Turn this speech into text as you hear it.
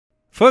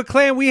Foot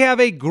Clan, we have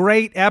a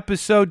great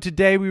episode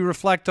today. We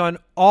reflect on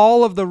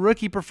all of the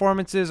rookie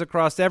performances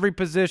across every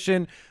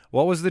position.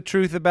 What was the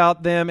truth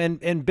about them?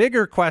 And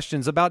bigger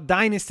questions about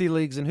dynasty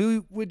leagues and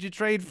who would you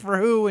trade for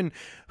who and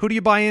who do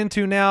you buy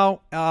into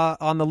now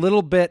on the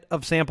little bit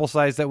of sample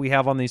size that we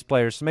have on these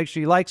players. So make sure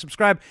you like,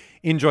 subscribe,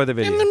 enjoy the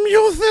video. And the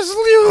youth is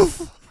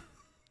youth.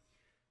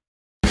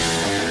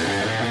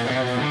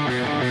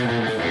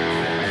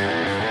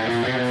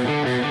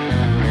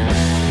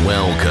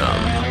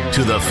 Welcome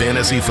to the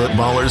Fantasy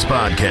Footballers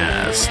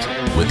Podcast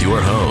with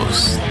your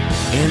hosts,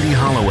 Andy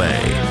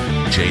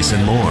Holloway,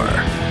 Jason Moore,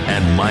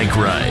 and Mike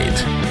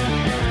Wright.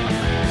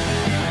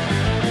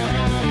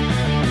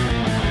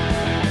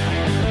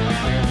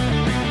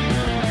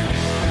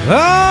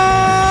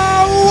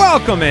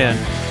 Welcome in.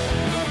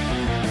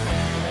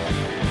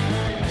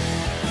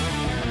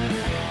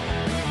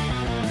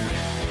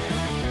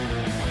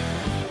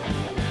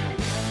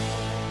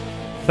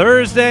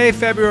 Thursday,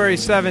 February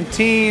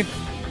 17th.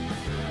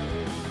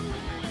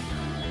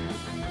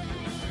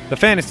 The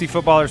Fantasy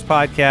Footballers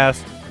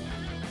Podcast.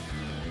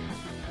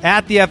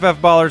 At the FF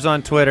Ballers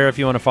on Twitter if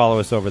you want to follow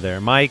us over there.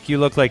 Mike, you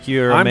look like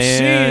you're a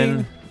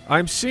man.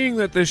 I'm seeing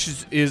that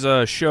this is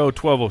a show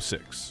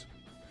 1206.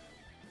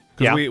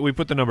 Yeah. We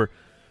put the number.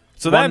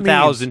 So that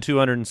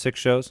 1,206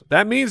 shows.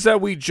 That means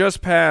that we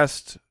just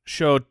passed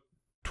show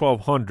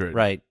 1200.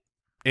 Right.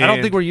 I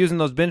don't think we're using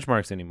those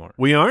benchmarks anymore.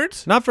 We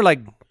aren't? Not for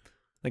like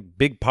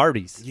big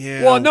parties.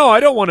 Yeah. Well, no, I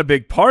don't want a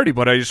big party,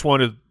 but I just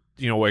want to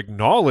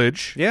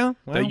acknowledge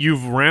that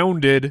you've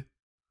rounded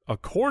a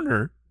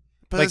corner.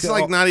 But it's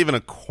like not even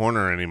a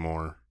corner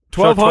anymore.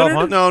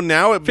 1,200? No,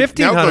 now it goes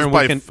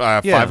by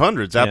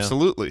 500s.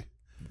 Absolutely.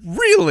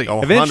 Really?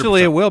 Oh, eventually,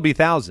 100%. It will be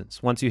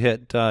thousands once you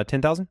hit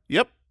 10,000.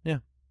 Yep. Yeah.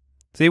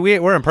 See,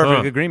 we're in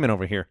perfect agreement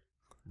over here.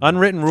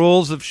 Unwritten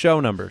rules of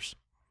show numbers.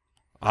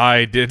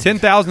 I did.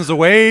 10,000 is a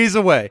ways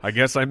away. I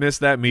guess I missed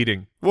that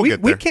meeting. We'll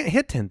get there. We can't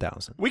hit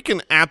 10,000. We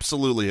can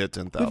absolutely hit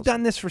 10,000. We've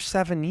done this for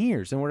 7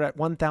 years, and we're at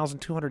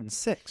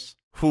 1,206.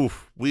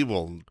 We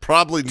will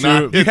probably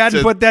not. You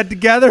hadn't put that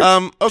together?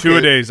 Okay. 2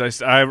 a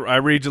days. I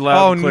read you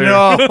loud and clear.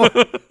 Oh,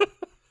 no.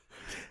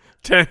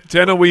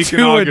 10 a week 2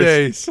 in August. a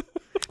days.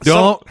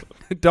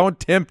 Don't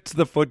tempt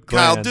the Foot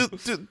Clan. Kyle,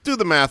 do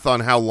the math on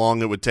how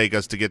long it would take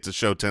us to get to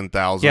show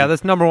 10,000. Yeah,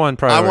 that's number one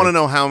priority. I want to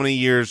know how many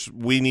years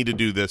we need to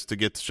do this to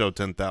get to show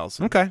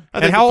 10,000. Okay.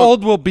 And how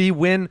old we'll be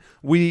when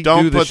we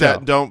do the show.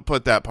 Don't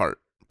put that part.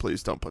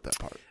 Please don't put that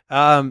part.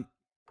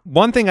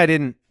 One thing I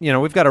didn't,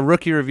 we've got a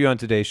rookie review on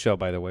today's show,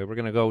 by the way. We're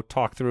going to go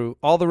talk through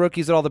all the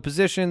rookies at all the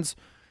positions,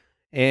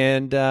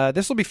 and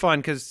this will be fun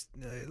because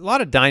a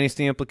lot of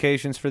dynasty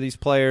implications for these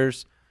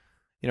players.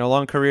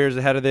 Long careers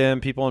ahead of them.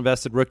 People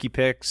invested rookie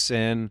picks,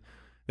 and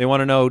they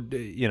want to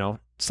know,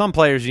 some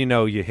players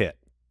you hit,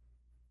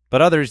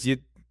 but others you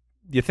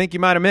think you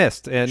might have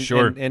missed, and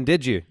sure. And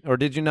did you or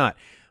did you not?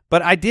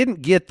 But I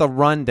didn't get the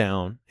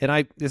rundown,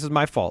 and this is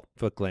my fault,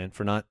 Foot Clan,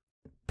 for not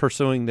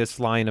pursuing this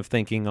line of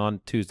thinking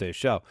on Tuesday's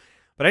show.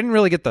 But I didn't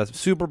really get the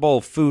Super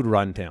Bowl food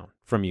rundown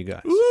from you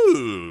guys.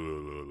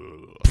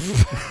 Ooh.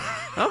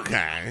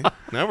 Okay.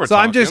 Now we're so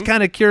talking. I'm just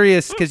kind of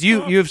curious because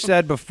you've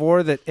said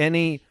before that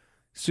any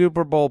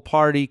Super Bowl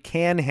party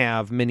can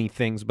have many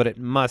things, but it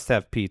must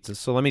have pizza.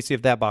 So let me see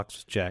if that box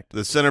was checked.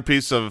 The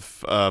centerpiece of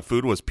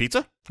food was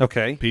pizza.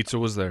 Okay. Pizza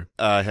was there.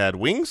 Had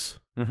wings.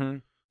 Mm-hmm.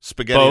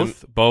 Spaghetti.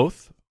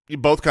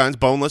 Both kinds,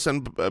 boneless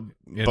and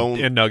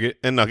and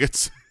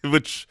nuggets.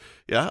 Which,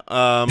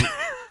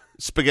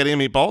 spaghetti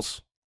and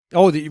meatballs.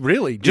 Oh,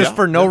 really? Just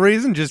for no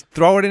reason? Just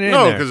throw it in there?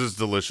 No, because it's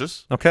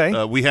delicious.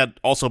 Okay. We had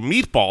also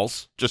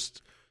meatballs,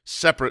 just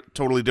separate,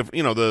 totally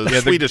different.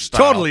 The Swedish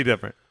style. Totally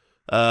different.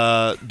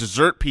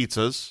 Dessert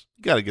pizzas.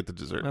 You got to get the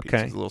dessert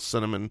pizzas. A little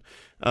cinnamon.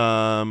 What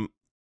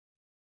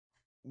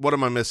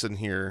am I missing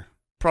here?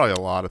 Probably a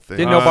lot of things.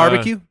 Didn't no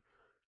barbecue?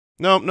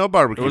 No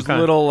barbecue. It was the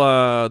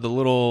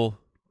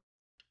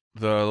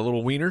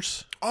little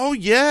wieners. Oh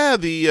yeah,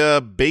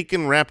 the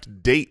bacon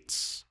wrapped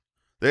dates.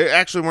 They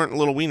actually weren't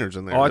little wieners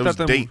in there. Oh, it was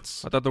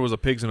dates. I thought there was a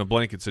pigs in a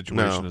blanket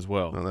situation as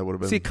well. No, that would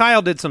have been. See,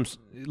 Kyle did some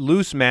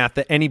loose math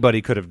that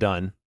anybody could have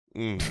done.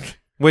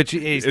 Which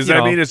is, does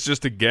that mean it's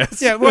just a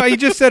guess? Yeah, well, he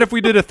just said if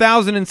we did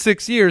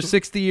 1,006 years,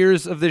 60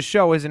 years of this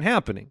show isn't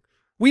happening.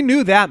 We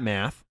knew that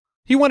math.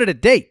 He wanted a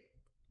date.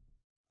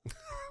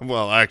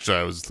 Well, actually,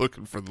 I was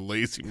looking for the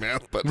lazy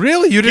math, but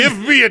really, you didn't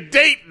give me a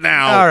date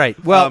now. All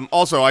right. Well,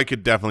 also, I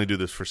could definitely do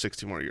this for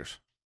 60 more years.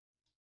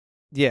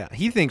 Yeah,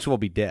 he thinks we'll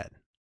be dead.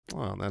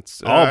 Well,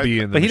 that's I'll be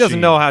in the. But he machine. doesn't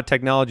know how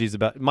technology's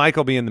about. Mike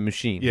will be in the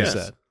machine. Yes. He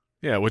said.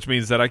 Yeah, which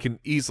means that I can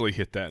easily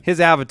hit that.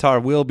 His avatar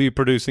will be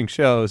producing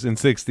shows in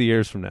 60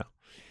 years from now.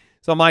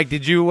 So, Mike,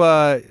 did you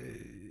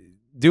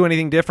do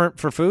anything different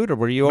for food, or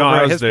were you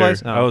over at his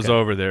place? I was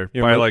over there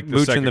by like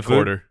the second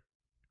quarter.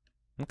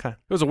 Okay. It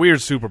was a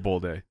weird Super Bowl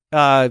day.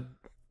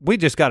 We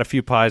just got a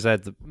few pies. I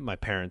had my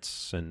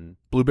parents and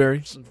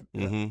blueberries.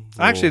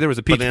 Actually, there was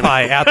a peach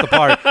pie at the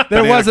party.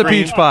 There was a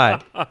peach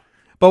pie.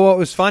 But what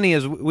was funny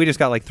is we just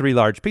got like 3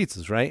 large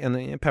pizzas, right? And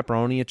then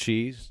pepperoni, a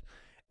cheese.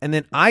 And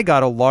then I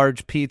got a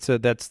large pizza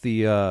that's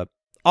the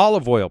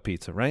olive oil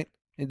pizza, right?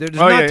 There's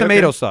not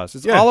tomato sauce.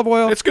 It's olive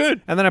oil. It's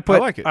good. And then I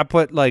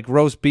put like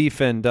roast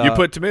beef and you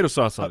put tomato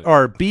sauce on it,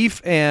 or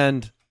beef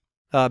and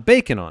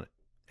bacon on it.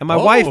 And my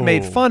wife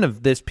made fun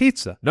of this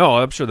pizza. No,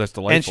 I'm sure that's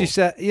delightful. And she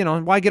said,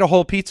 why get a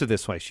whole pizza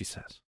this way? She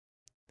says,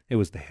 it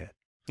was the hit.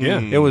 Yeah,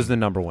 it was the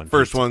number one.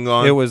 First pizza. one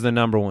gone. It was the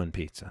number one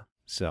pizza.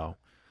 So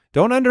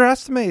don't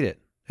underestimate it.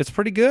 It's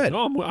pretty good.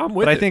 No, I'm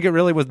with it. I think it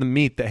really was the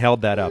meat that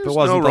held that up. There's it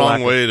wasn't no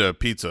wrong way to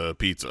pizza.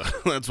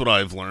 That's what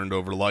I've learned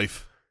over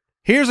life.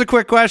 Here's a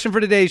quick question for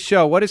today's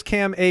show. What is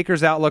Cam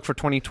Akers' outlook for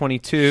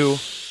 2022?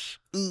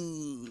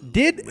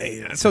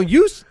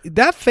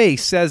 That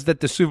face says that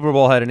the Super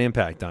Bowl had an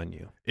impact on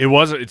you. It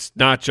wasn't. It's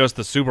not just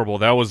the Super Bowl.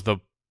 That was the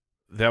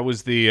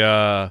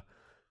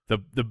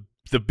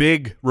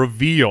big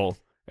reveal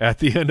at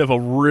the end of a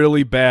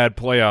really bad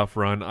playoff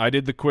run. I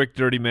did the quick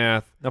dirty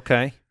math.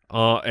 Okay.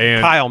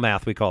 And Kyle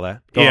math, we call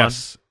that. Go on.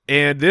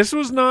 And this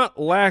was not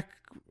lack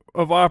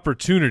of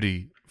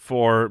opportunity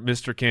for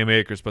Mr. Cam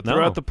Akers, but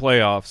throughout the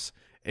playoffs.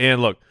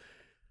 And look,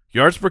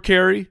 yards per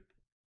carry,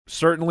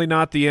 certainly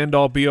not the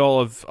end-all,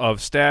 be-all of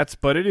stats,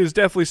 but it is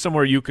definitely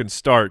somewhere you can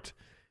start.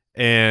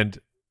 And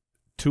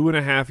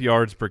 2.5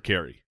 yards per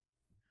carry.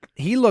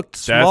 He looked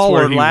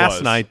smaller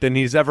last night than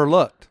he's ever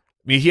looked.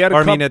 I mean, he had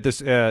at this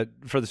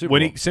for the Super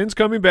Bowl. Since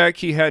coming back,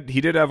 he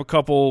did have a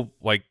couple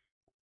like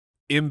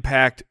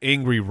impact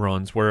angry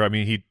runs where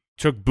he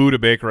took Buda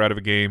Baker out of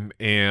a game,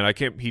 and I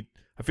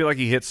feel like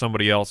he hit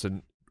somebody else,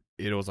 and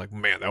it was like,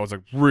 man, that was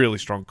a really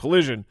strong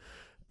collision.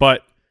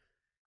 But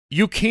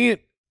you cannot,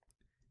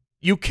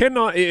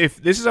 if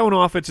this is how an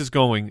offense is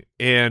going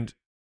and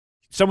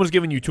someone's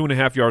giving you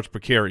 2.5 yards per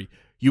carry,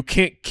 you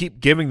can't keep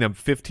giving them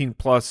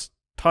 15+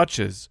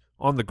 touches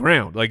on the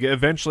ground. Like,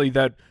 eventually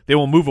that they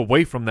will move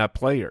away from that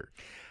player.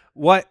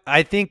 What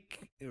I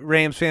think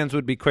Rams fans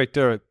would be quick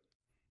to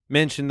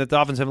mention that the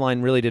offensive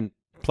line really didn't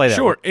play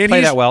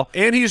that well.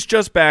 And he's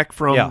just back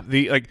from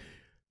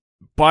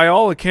by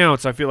all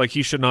accounts, I feel like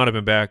he should not have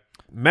been back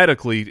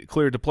medically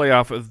cleared to play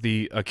off of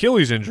the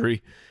Achilles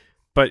injury,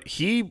 but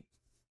he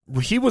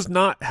was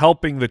not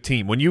helping the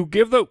team. When you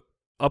give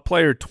a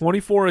player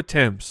 24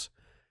 attempts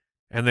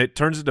and it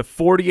turns into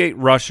 48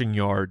 rushing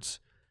yards,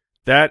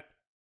 that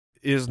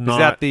is not. Is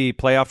that the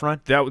playoff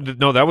run?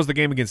 That was the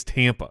game against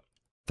Tampa.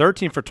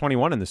 13 for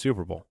 21 in the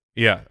Super Bowl.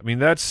 Yeah, I mean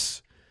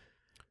that's.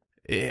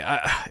 So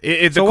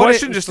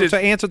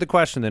answer the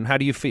question then. How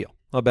do you feel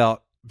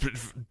about?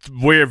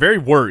 We're very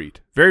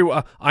worried.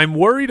 I'm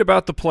worried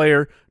about the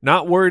player,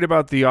 not worried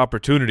about the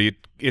opportunity.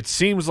 It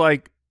seems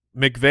like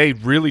McVay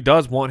really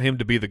does want him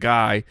to be the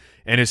guy,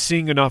 and is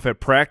seeing enough at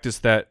practice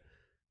that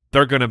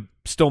they're going to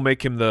still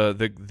make him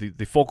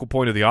the focal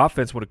point of the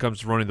offense when it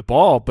comes to running the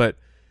ball. But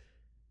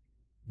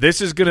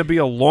this is going to be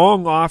a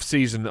long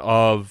offseason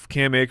of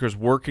Cam Akers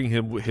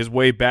working his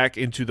way back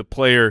into the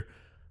player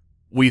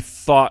we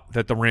thought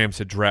that the Rams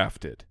had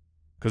drafted,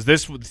 because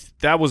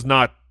that was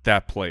not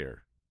that player.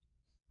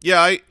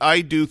 Yeah,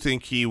 I do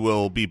think he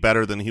will be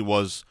better than he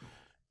was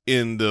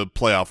in the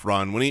playoff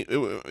run.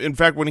 In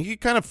fact, when he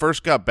kind of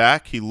first got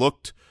back, he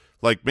looked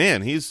like,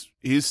 man, he's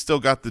still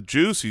got the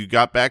juice. He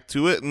got back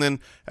to it, and then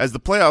as the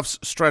playoffs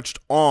stretched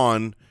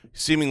on, he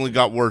seemingly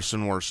got worse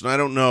and worse. And I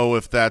don't know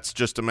if that's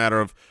just a matter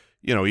of,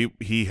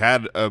 he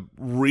had a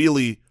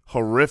really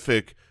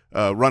horrific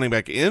running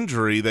back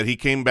injury that he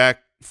came back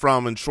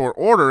from in short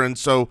order, and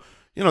so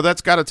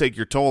that's got to take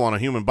your toll on a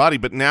human body.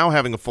 But now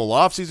having a full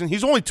offseason,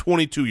 he's only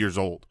 22 years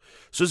old.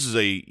 So this is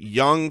a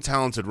young,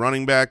 talented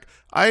running back.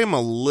 I am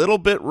a little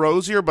bit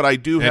rosier, but I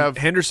do have –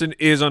 Henderson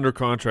is under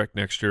contract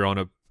next year on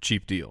a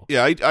cheap deal.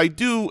 Yeah, I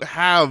do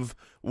have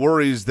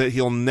worries that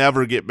he'll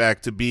never get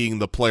back to being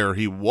the player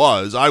he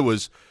was. I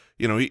went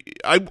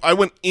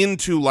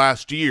into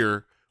last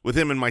year with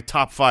him in my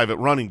top 5 at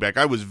running back.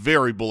 I was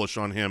very bullish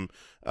on him.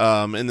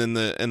 And then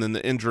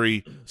the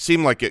injury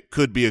seemed like it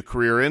could be a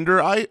career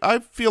ender. I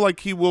feel like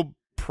he will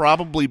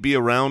probably be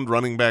around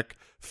running back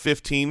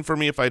 15 for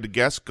me if I had to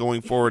guess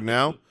going forward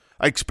now.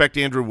 I expect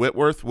Andrew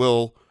Whitworth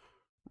will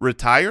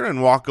retire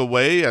and walk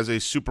away as a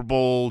Super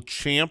Bowl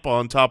champ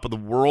on top of the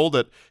world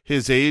at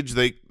his age.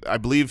 I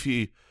believe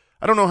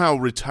I don't know how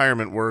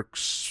retirement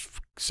works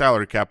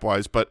salary cap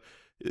wise, but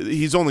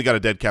he's only got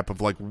a dead cap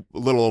of like a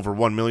little over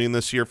 $1 million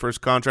this year for his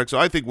contract. So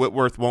I think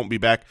Whitworth won't be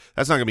back.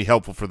 That's not going to be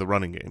helpful for the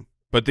running game.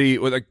 But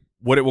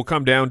what it will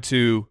come down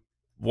to,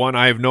 one,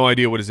 I have no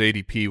idea what his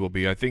ADP will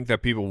be. I think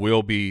that people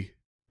will be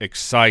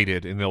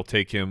excited and they'll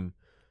take him,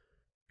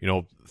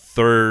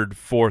 3rd,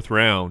 4th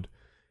round.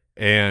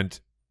 And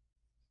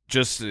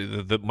just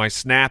my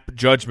snap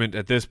judgment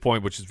at this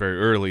point, which is very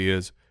early,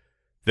 is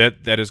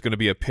that is going to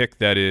be a pick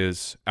that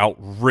is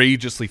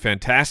outrageously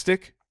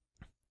fantastic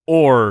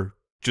or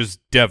just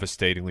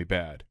devastatingly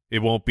bad. It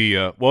won't be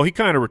he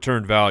kind of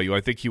returned value.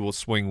 I think he will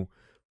swing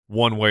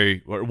one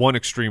way or one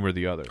extreme or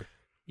the other.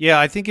 Yeah,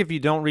 I think if you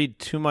don't read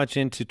too much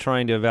into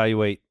trying to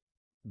evaluate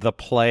the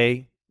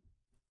play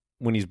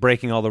when he's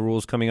breaking all the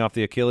rules coming off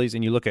the Achilles,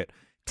 and you look at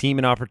team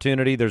and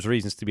opportunity, there's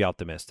reasons to be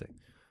optimistic.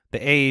 The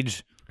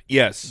age,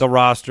 yes, the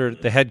roster,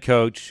 the head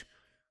coach,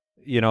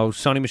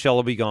 Sonny Michel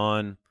will be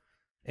gone,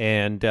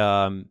 and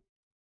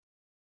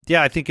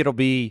I think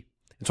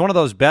it's one of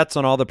those bets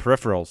on all the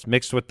peripherals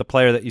mixed with the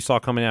player that you saw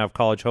coming out of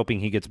college, hoping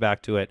he gets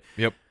back to it.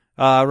 Yep.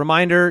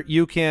 Reminder,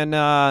 you can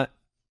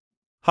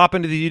hop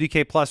into the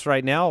UDK Plus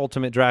right now,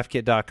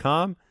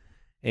 ultimatedraftkit.com,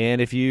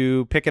 and if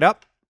you pick it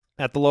up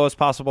at the lowest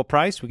possible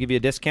price, we give you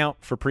a discount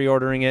for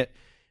pre-ordering it,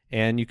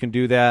 and you can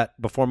do that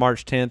before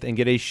March 10th and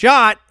get a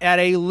shot at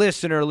a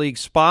Listener League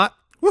spot.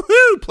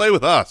 Woohoo! Play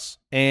with us.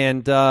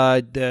 And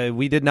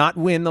we did not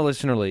win the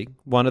Listener League.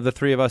 One of the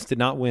three of us did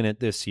not win it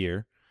this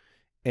year.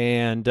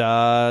 And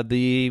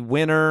the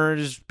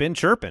winner's been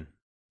chirping,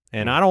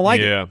 and I don't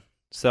like it.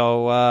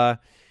 So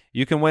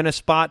you can win a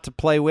spot to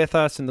play with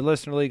us in the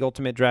Listener League,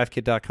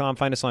 ultimatedraftkit.com.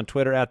 Find us on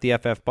Twitter at the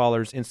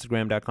FFBallers,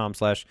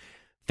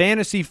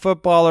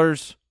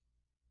 Instagram.com/fantasyfootballers.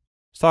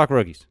 Let's talk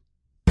rookies.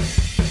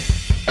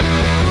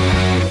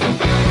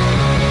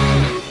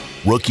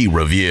 Rookie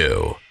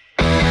review.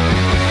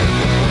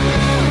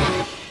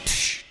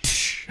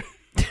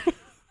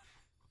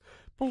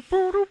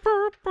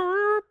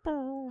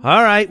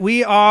 All right,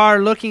 we are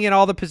looking at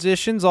all the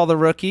positions, all the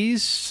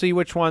rookies, see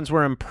which ones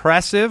were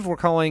impressive. We're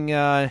calling,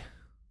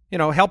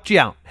 helped you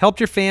out, helped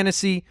your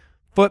fantasy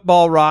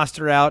football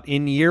roster out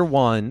in year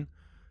one,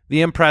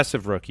 the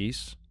impressive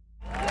rookies.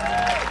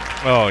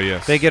 Oh,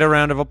 yes. They get a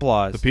round of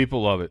applause. The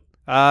people love it.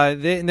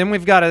 And then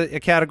we've got a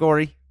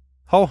category,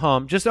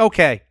 ho-hum, just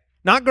okay.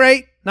 Not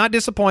great, not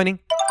disappointing,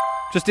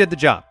 just did the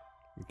job.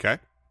 Okay.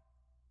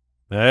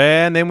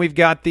 And then we've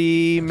got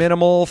the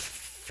minimal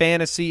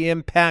fantasy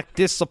impact,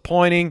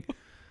 disappointing,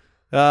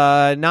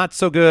 not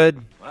so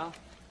good. Well,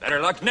 better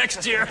luck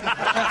next year.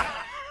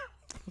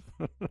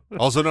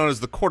 Also known as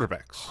the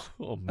quarterbacks.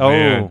 Oh,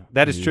 man. Oh,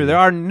 that is true. There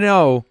are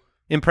no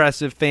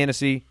impressive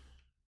fantasy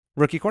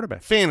rookie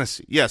quarterbacks.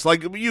 Fantasy, yes.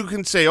 Like you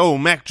can say, oh,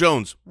 Mac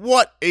Jones,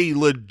 what a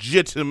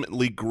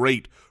legitimately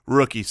great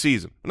rookie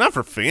season. Not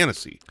for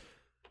fantasy.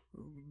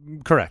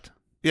 Correct.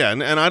 Yeah,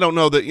 and I don't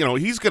know that,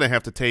 he's going to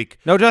have to take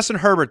No Justin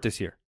Herbert this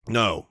year.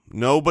 No,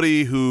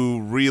 nobody who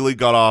really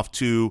got off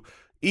to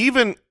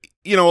even,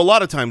 a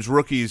lot of times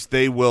rookies,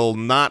 they will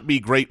not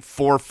be great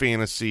for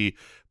fantasy,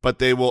 but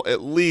they will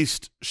at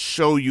least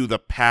show you the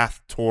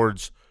path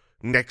towards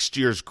next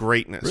year's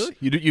greatness. Really?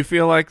 You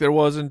feel like there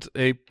wasn't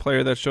a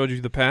player that showed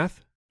you the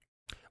path?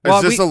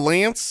 Is this a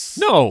Lance?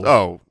 No.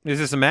 Oh. Is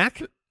this a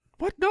Mac?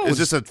 What? No. Is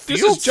this a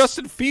Fields? This is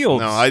Justin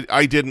Fields. No,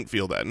 I didn't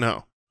feel that,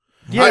 no.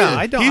 Yeah,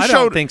 I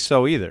don't think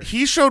so either.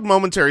 He showed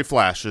momentary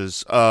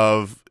flashes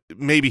of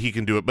maybe he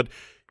can do it, but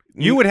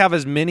you would have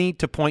as many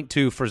to point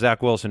to for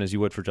Zach Wilson as you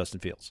would for Justin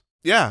Fields.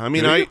 Yeah, I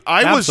mean, I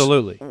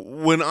absolutely.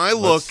 When I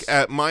look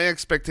at my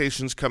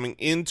expectations coming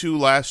into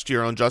last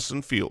year on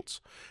Justin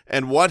Fields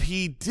and what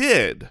he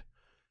did,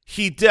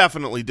 he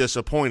definitely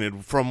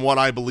disappointed from what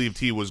I believed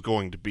he was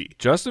going to be.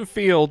 Justin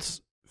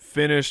Fields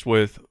finished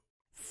with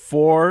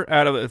 4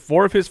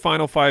 of his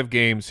final 5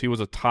 games. He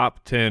was a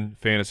top 10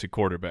 fantasy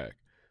quarterback.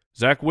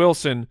 Zach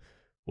Wilson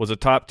was a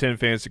top 10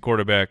 fantasy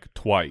quarterback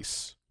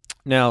twice.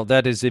 Now,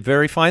 that is a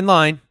very fine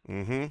line.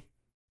 Mm-hmm.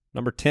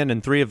 Number 10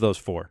 in 3 of those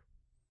 4.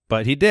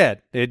 But he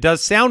did. It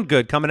does sound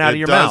good coming out of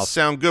your mouth. It does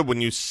sound good when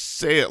you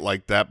say it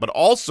like that, but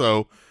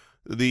also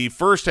the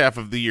first half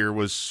of the year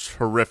was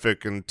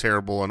horrific and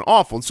terrible and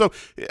awful. And so,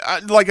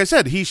 like I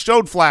said, he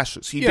showed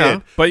flashes. He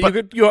did.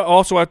 But you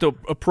also have to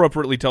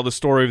appropriately tell the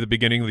story of the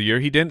beginning of the year.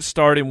 He didn't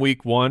start in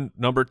week 1.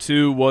 Number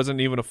 2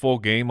 wasn't even a full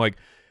game. Like,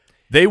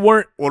 they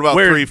weren't. What about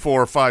 3,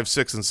 4, 5,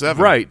 6, and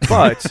 7? Right,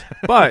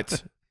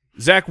 but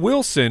Zach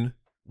Wilson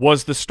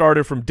was the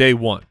starter from day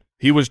 1.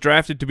 He was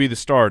drafted to be the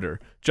starter.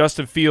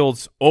 Justin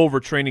Fields over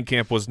training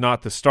camp was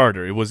not the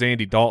starter. It was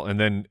Andy Dalton,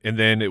 and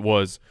then it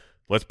was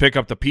let's pick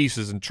up the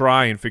pieces and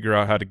try and figure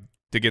out how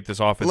to get this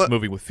offense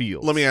moving with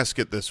Fields. Let me ask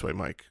it this way,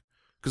 Mike,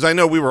 because I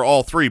know we were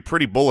all three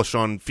pretty bullish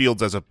on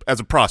Fields as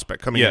a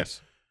prospect coming in.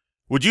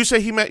 Would you say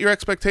he met your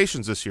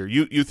expectations this year?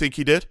 You think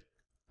he did?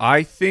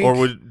 I think,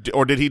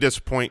 or did he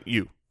disappoint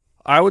you?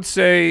 I would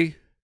say,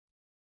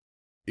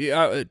 he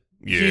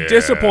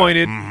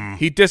disappointed. Mm-hmm.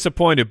 He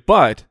disappointed,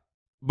 but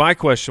my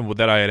question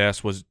that I had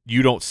asked was,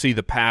 you don't see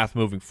the path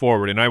moving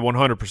forward, and I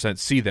 100%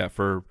 see that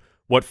for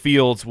what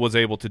Fields was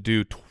able to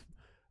do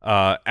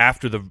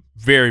after the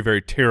very,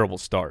 very terrible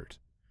start.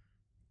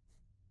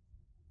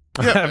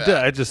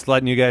 Yeah, I'm just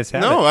letting you guys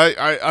have it. No,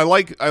 I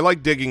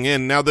like digging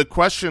in. Now the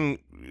question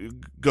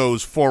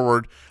goes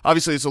forward.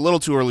 Obviously, it's a little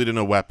too early to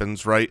know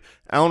weapons, right?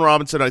 Allen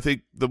Robinson, I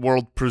think the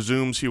world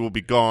presumes he will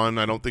be gone.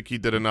 I don't think he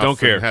did enough. Don't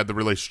care. And had the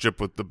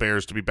relationship with the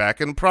Bears to be back,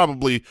 and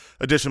probably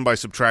addition by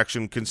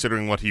subtraction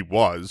considering what he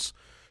was.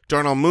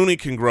 Darnell Mooney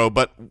can grow,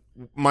 but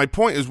my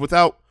point is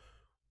without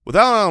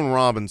Allen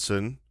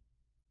Robinson,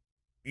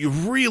 you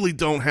really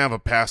don't have a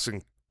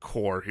passing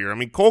core here. I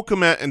mean, Cole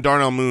Kmet and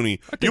Darnell Mooney,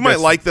 you might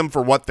like them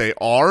for what they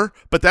are,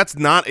 but that's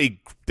not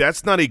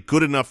a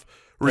good enough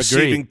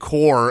receiving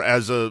core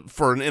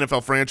for an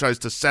NFL franchise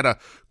to set a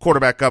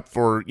quarterback up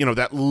for,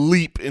 that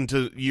leap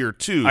into year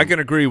 2. I can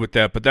agree with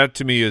that, but that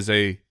to me is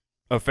a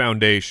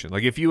foundation.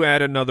 Like if you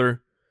add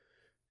another,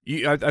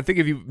 I think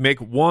if you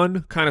make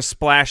one kind of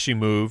splashy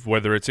move,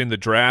 whether it's in the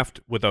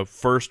draft with a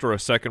first or a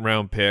second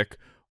round pick,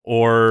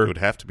 or it would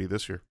have to be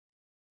this year.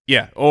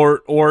 Yeah,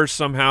 or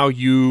somehow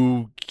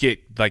you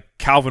get like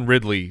Calvin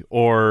Ridley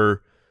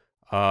or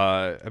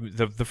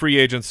the free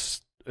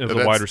agents of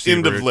the wide receiver.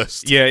 End of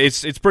list. Yeah,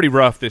 it's pretty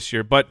rough this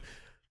year, but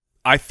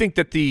I think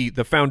that the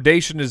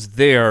foundation is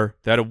there,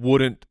 that it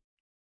wouldn't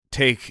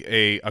take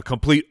a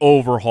complete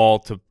overhaul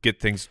to get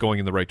things going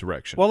in the right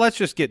direction. Well, let's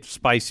just get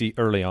spicy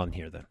early on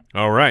here then.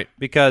 All right.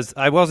 Because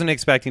I wasn't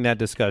expecting that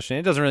discussion.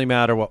 It doesn't really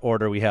matter what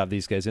order we have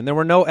these guys in. There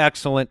were no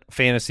excellent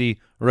fantasy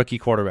rookie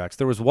quarterbacks.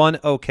 There was one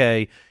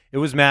okay. It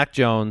was Mac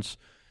Jones.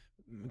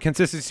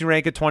 Consistency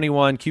rank at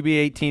 21, QB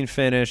 18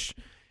 finish,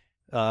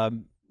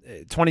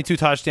 22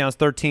 touchdowns,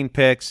 13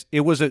 picks.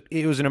 It was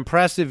an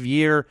impressive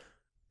year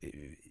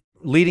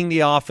leading the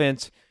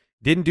offense.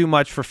 Didn't do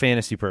much for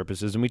fantasy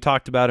purposes, and we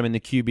talked about him in the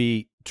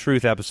QB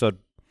Truth episode,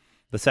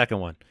 the second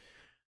one.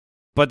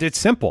 But it's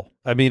simple.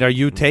 I mean, are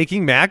you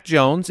taking Mac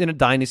Jones in a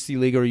dynasty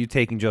league, or are you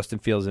taking Justin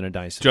Fields in a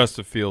dynasty league?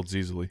 Justin Fields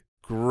easily.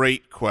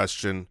 Great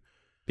question.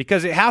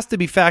 Because it has to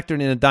be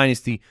factored in a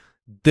dynasty.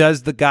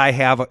 Does the guy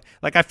have a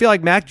 – like I feel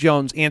like Mac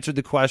Jones answered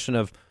the question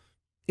of,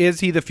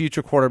 is he the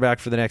future quarterback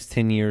for the next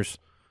 10 years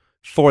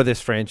for this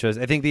franchise?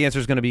 I think the answer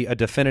is going to be a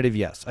definitive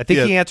yes. I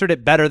think he answered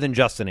it better than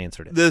Justin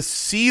answered it. The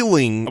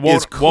ceiling won't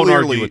is clearly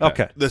argue with that.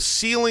 Okay. The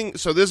ceiling.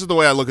 So this is the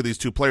way I look at these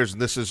two players,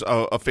 and this is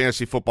a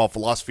fantasy football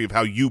philosophy of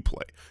how you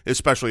play,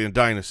 especially in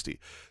dynasty.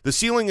 The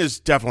ceiling is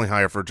definitely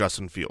higher for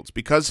Justin Fields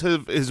because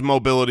of his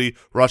mobility,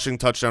 rushing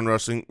touchdown,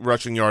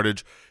 rushing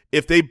yardage.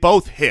 If they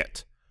both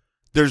hit,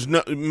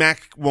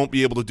 Mac won't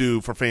be able to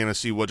do for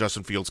fantasy what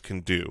Justin Fields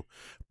can do.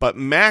 But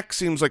Mac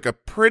seems like a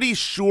pretty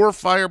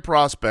surefire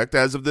prospect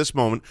as of this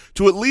moment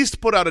to at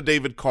least put out a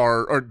Derek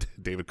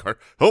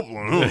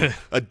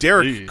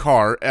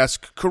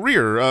Carr-esque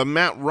career, a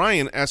Matt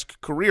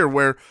Ryan-esque career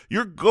where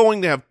you're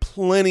going to have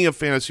plenty of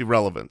fantasy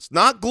relevance.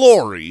 Not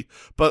glory,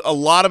 but a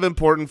lot of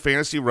important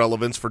fantasy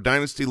relevance for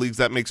dynasty leagues.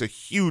 That makes a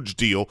huge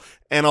deal,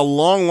 and a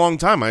long, long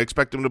time. I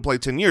expect him to play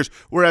 10 years,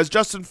 whereas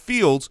Justin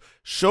Fields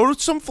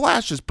showed some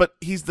flashes, but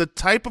he's the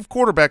type of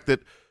quarterback that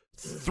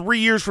 3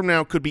 years from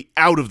now could be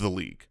out of the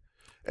league.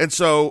 And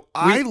so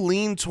I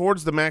lean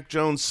towards the Mac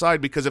Jones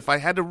side because if I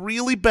had to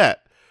really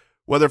bet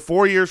whether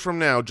 4 years from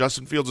now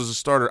Justin Fields is a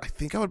starter, I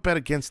think I would bet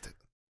against it.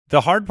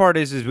 The hard part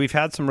is we've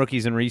had some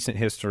rookies in recent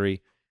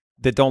history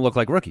that don't look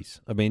like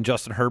rookies. I mean,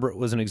 Justin Herbert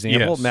was an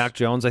example. Yes. Mac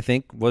Jones, I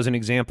think, was an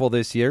example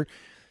this year.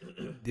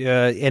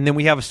 And then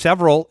we have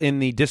several in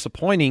the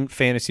disappointing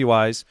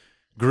fantasy-wise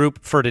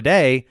group for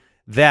today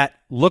that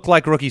look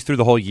like rookies through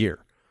the whole year.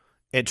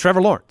 And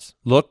Trevor Lawrence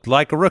looked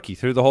like a rookie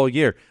through the whole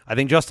year. I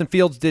think Justin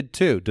Fields did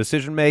too.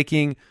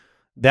 Decision-making,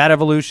 that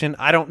evolution,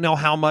 I don't know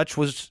how much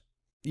was,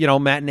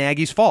 Matt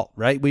Nagy's fault,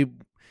 right?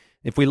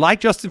 If we like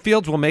Justin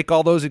Fields, we'll make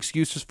all those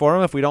excuses for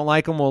him. If we don't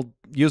like him, we'll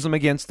use them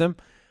against him.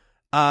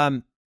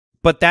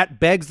 But that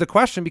begs the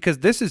question because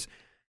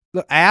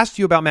I asked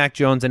you about Mac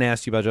Jones and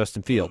asked you about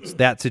Justin Fields,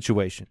 that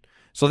situation.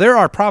 So there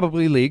are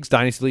probably leagues,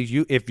 dynasty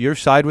leagues. If you're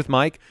side with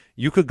Mike,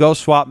 you could go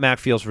swap Mac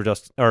Jones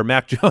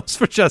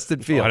for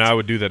Justin Fields. And I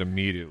would do that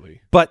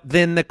immediately. But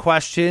then the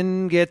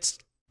question gets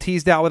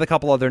teased out with a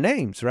couple other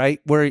names,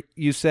 right? Where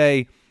you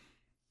say,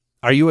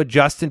 are you a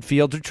Justin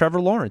Fields or Trevor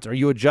Lawrence? Are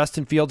you a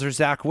Justin Fields or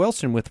Zach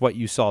Wilson with what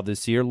you saw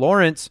this year?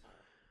 Lawrence,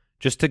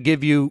 just to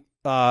give you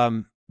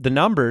the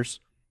numbers,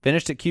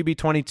 finished at QB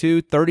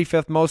 22,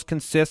 35th most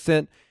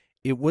consistent.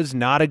 It was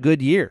not a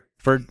good year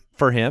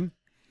for him.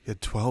 He had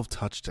 12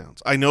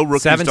 touchdowns. I know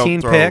rookies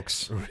 17 don't throw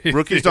picks.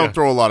 Rookies don't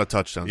throw a lot of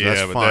touchdowns. Yeah,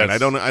 that's but fine.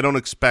 that's- I don't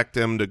expect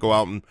him to go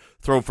out and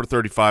throw for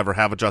 35 or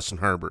have a Justin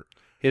Herbert.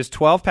 His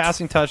 12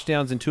 passing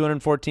touchdowns and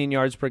 214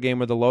 yards per game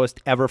were the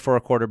lowest ever for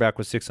a quarterback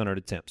with 600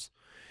 attempts.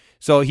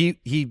 So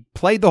he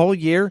played the whole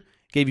year,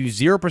 gave you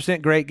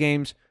 0% great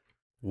games,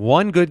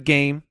 one good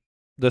game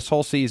this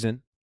whole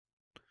season,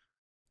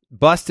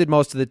 busted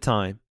most of the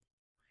time.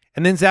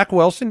 And then Zach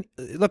Wilson,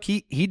 look,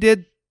 he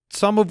did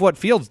some of what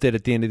Fields did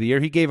at the end of the year.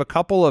 He gave a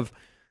couple of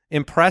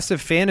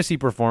impressive fantasy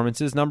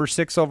performances, number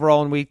 6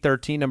 overall in Week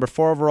 13, number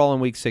 4 overall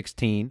in Week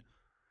 16,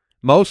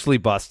 mostly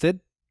busted,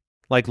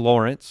 like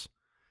Lawrence.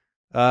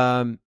 He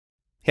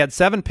had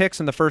 7 picks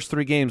in the first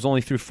 3 games,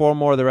 only threw 4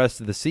 more the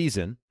rest of the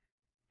season.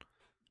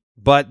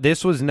 But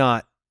this was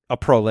not a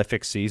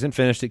prolific season,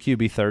 finished at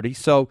QB 30.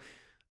 So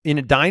in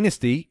a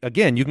dynasty,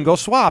 again, you can go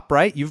swap,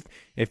 right?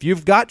 If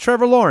you've got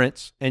Trevor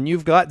Lawrence and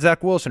you've got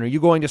Zach Wilson, are you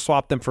going to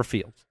swap them for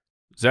Fields?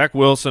 Zach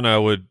Wilson, I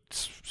would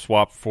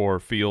swap for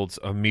Fields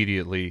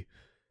immediately.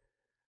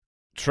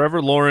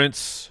 Trevor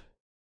Lawrence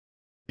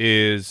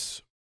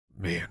is,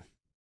 man,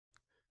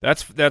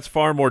 that's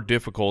far more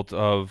difficult.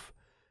 Of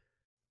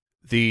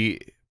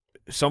the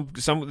some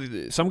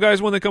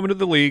guys when they come into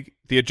the league,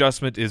 the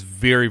adjustment is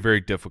very,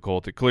 very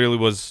difficult. It clearly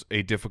was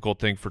a difficult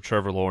thing for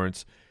Trevor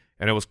Lawrence,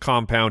 and it was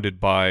compounded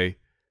by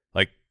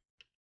like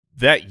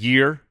that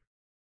year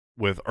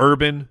with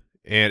Urban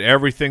and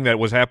everything that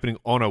was happening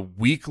on a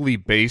weekly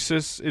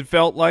basis. It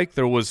felt like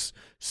there was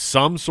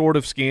some sort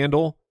of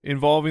scandal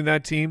involving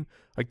that team.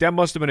 Like that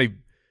must have been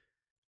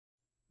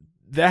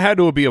that had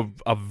to be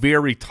a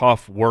very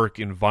tough work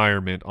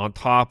environment on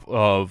top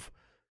of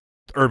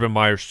Urban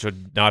Meyer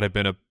should not have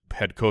been a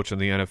head coach in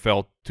the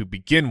NFL to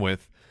begin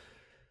with.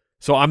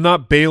 So I'm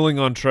not bailing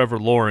on Trevor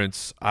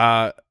Lawrence.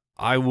 I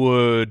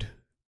would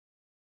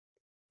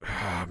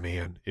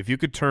man, if you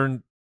could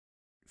turn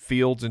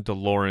Fields into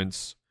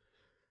Lawrence,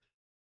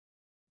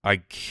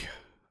 I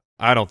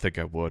don't think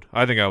I would.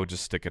 I think I would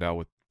just stick it out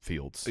with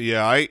Fields.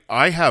 Yeah,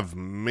 I have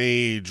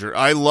major –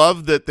 I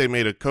love that they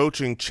made a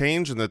coaching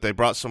change and that they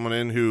brought someone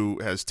in who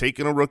has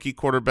taken a rookie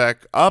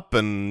quarterback up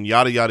and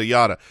yada, yada,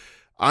 yada.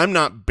 I'm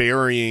not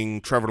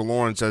burying Trevor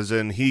Lawrence as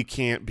in he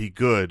can't be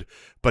good,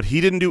 but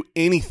he didn't do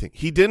anything.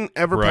 He didn't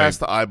ever pass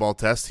the eyeball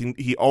test.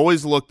 He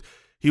always looked –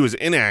 he was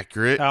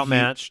inaccurate.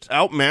 Outmatched.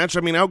 Outmatched.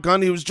 I mean,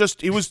 outgunned. He was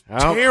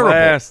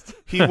terrible.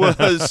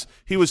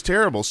 He was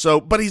terrible.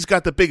 So, but he's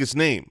got the biggest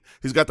name.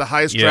 He's got the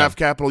highest draft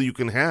capital you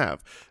can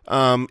have.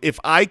 If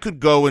I could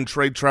go and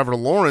trade Trevor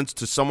Lawrence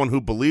to someone who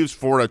believes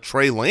for a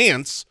Trey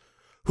Lance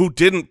who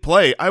didn't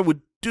play, I would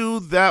do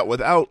that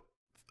without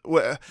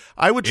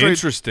I would trade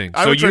Interesting.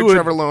 I would trade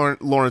Trevor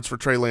Lawrence for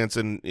Trey Lance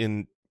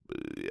in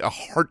a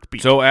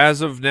heartbeat. So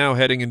as of now,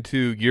 heading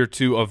into year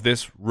 2 of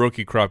this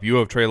rookie crop, you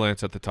have Trey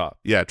Lance at the top.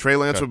 Yeah, Trey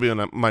Lance would be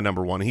my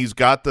number one. He's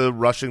got the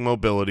rushing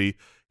mobility.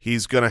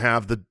 He's going to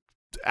have the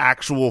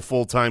actual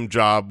full-time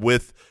job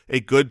with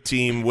a good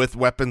team with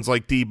weapons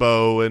like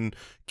Debo and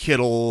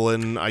Kittle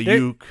and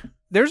Ayuk.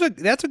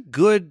 That's a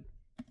good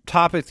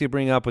topic to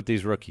bring up with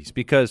these rookies,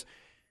 because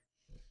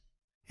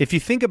if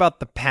you think about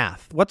the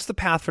path, what's the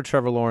path for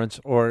Trevor Lawrence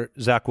or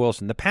Zach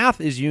Wilson? The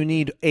path is you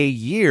need a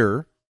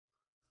year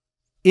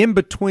in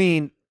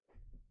between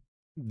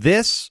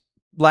this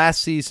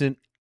last season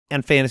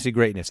and fantasy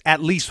greatness,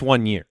 at least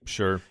 1 year.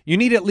 Sure. You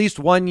need at least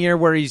 1 year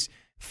where he's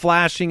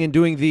flashing and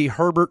doing the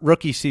Herbert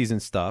rookie season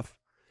stuff.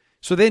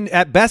 So then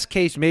at best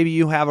case, maybe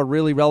you have a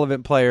really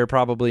relevant player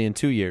probably in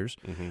 2 years.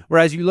 Mm-hmm.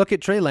 Whereas you look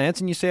at Trey Lance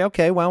and you say,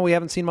 okay, well, we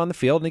haven't seen him on the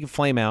field and he can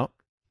flame out.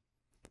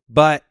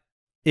 But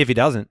if he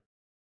doesn't,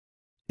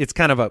 it's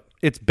kind of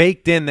it's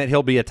baked in that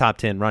he'll be a top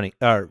 10 running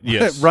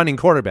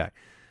quarterback.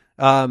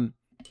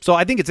 So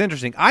I think it's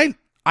interesting.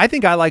 I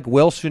think I like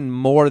Wilson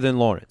more than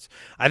Lawrence.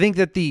 I think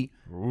that the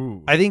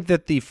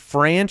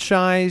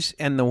franchise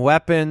and the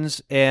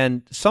weapons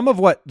and some of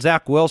what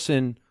Zach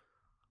Wilson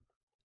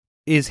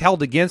is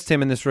held against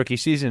him in this rookie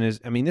season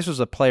is, I mean, this was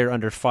a player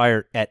under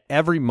fire at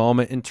every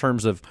moment in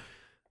terms of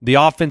the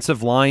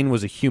offensive line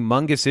was a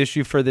humongous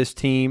issue for this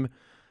team.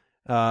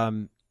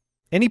 And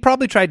he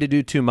probably tried to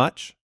do too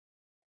much.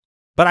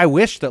 But I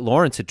wish that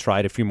Lawrence had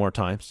tried a few more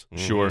times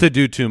to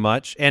do too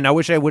much. And I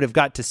wish I would have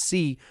got to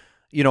see,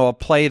 a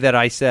play that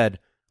I said,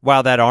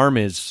 wow, that arm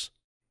is,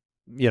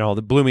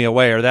 that blew me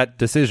away, or that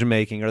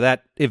decision-making, or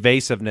that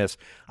evasiveness.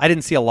 I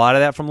didn't see a lot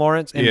of that from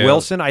Lawrence. And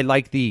Wilson, I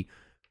like the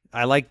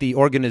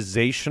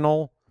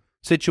organizational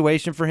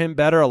situation for him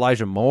better.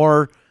 Elijah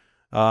Moore.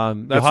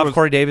 You'll have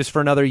Corey Davis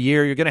for another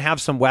year. You're going to have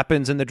some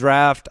weapons in the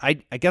draft. I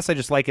guess I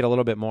just like it a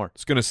little bit more. I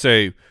was going to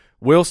say,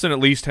 Wilson at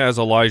least has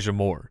Elijah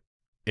Moore.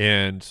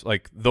 And,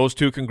 like, those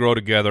two can grow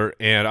together.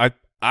 And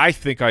I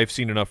think I've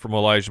seen enough from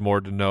Elijah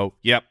Moore to know,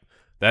 yep,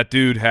 that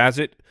dude has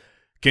it.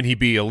 Can he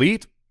be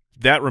elite?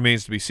 That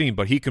remains to be seen.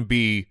 But he can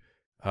be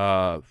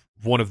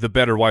one of the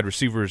better wide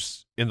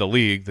receivers in the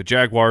league. The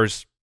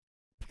Jaguars,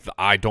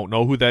 I don't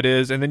know who that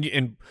is. And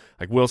then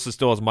like Wilson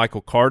still has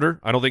Michael Carter.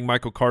 I don't think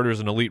Michael Carter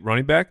is an elite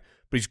running back,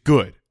 but he's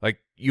good. Like,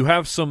 you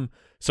have some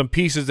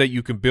pieces that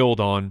you can build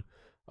on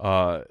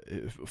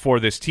for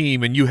this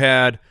team. And you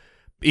had,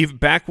 even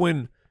back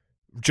when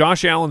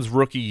Josh Allen's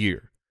rookie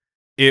year,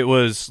 it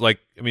was like,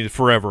 I mean,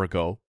 forever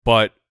ago,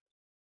 but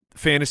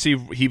fantasy,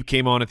 he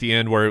came on at the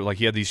end where, like,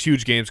 he had these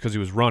huge games because he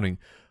was running.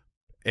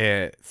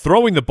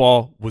 Throwing the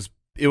ball was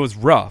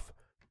rough,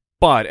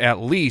 but at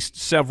least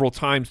several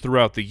times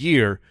throughout the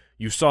year,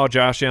 you saw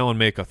Josh Allen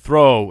make a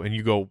throw and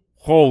you go,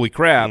 holy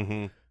crap.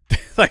 Mm-hmm.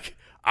 Like,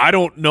 I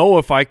don't know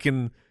if I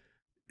can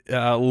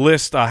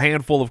list a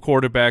handful of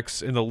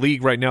quarterbacks in the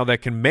league right now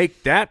that can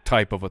make that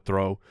type of a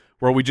throw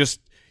where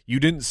you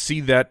didn't see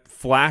that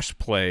flash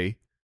play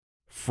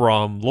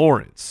from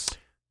Lawrence.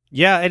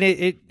 Yeah, and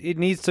it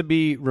needs to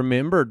be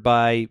remembered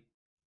by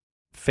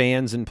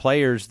fans and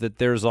players that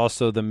there's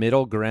also the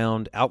middle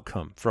ground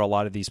outcome for a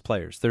lot of these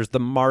players. There's the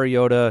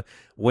Mariota,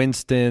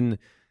 Winston,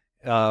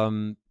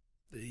 they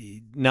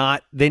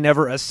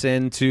never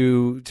ascend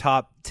to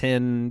top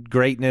 10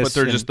 greatness.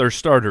 But they're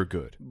starter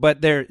good.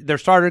 But they're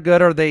starter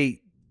good, or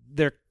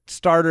they're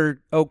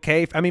starter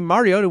okay. I mean,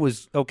 Mariota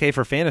was okay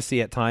for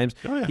fantasy at times.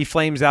 Oh, yeah. He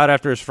flames out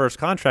after his first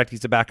contract. He's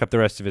to back up the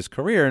rest of his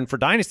career. And for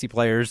dynasty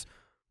players,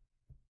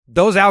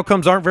 those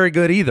outcomes aren't very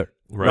good either.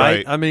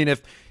 Right? I mean,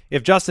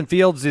 if Justin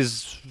Fields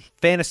is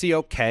fantasy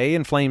okay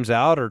and flames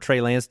out, or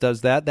Trey Lance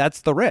does that,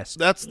 that's the risk.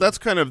 That's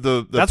kind of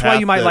the that's why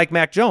you might like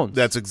Mac Jones.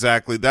 That's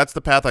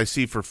the path I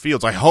see for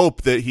Fields. I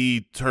hope that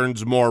he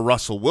turns more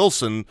Russell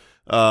Wilson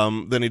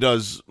than he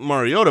does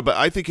Mariota, but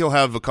I think he'll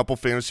have a couple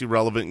fantasy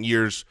relevant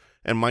years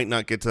and might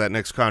not get to that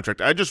next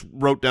contract. I just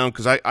wrote down,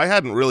 because I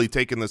hadn't really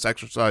taken this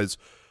exercise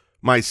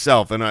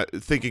myself, and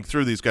thinking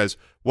through these guys,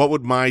 what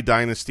would my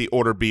dynasty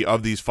order be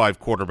of these 5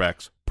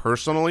 quarterbacks?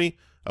 Personally,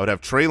 I would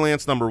have Trey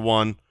Lance number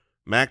 1,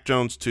 Mac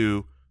Jones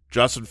 2,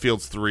 Justin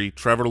Fields 3,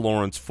 Trevor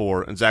Lawrence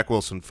 4, and Zach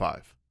Wilson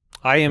 5.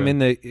 I am in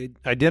the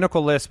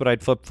identical list, but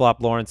I'd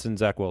flip-flop Lawrence and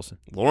Zach Wilson.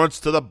 Lawrence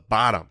to the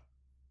bottom.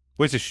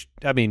 Which is,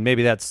 I mean,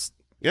 maybe that's...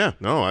 Yeah,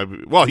 no.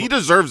 Well, he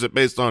deserves it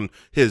based on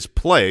his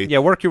play. Yeah,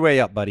 work your way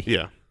up, buddy.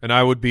 Yeah. And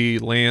I would be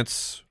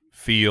Lance,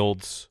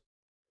 Fields,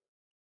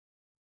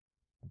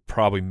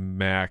 probably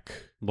Mac.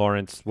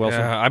 Lawrence, Wilson.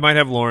 Yeah, I might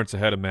have Lawrence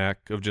ahead of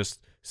Mac of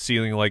just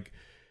ceiling. Like,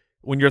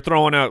 when you're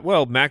throwing out,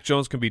 well, Mac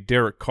Jones can be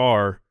Derek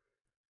Carr.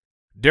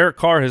 Derek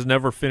Carr has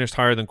never finished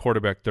higher than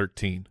quarterback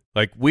 13.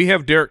 Like, we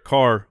have Derek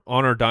Carr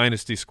on our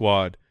Dynasty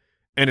squad,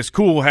 and it's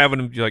cool having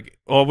him like,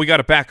 oh, we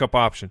got a backup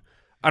option.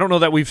 I don't know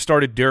that we've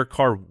started Derek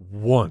Carr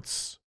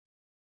once.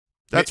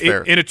 That's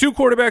fair. In a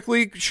 2-quarterback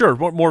league, sure,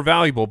 more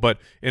valuable. But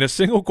in a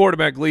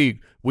single-quarterback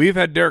league, we've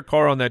had Derek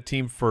Carr on that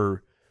team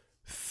for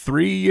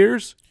 3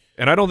 years,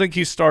 and I don't think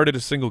he started a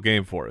single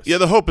game for us. Yeah,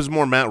 the hope is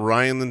more Matt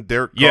Ryan than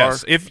Derek Carr.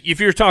 Yes, if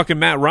you're talking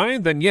Matt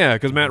Ryan, then yeah,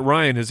 because Matt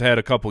Ryan has had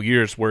a couple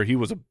years where he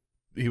was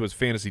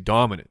fantasy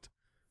dominant.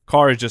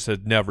 Carr just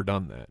had never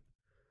done that.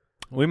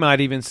 We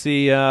might even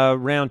see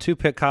round 2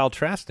 pick Kyle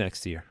Trask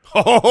next year.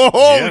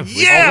 Oh,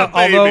 yeah,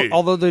 baby.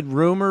 Although the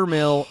rumor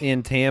mill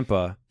in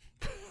Tampa,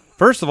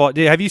 first of all,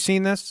 have you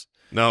seen this?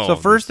 No. So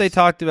first they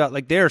talked about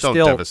like they're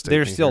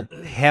devastate still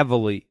me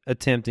heavily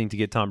attempting to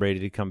get Tom Brady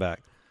to come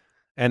back,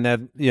 and that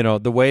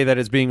the way that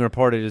it's being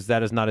reported is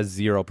that is not a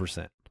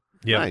 0%.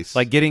 Yeah, nice.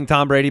 Like getting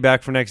Tom Brady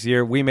back for next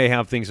year, we may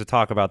have things to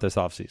talk about this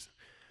offseason.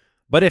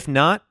 But if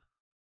not,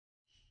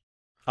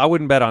 I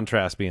wouldn't bet on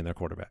Trask being their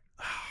quarterback.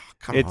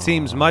 It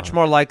seems much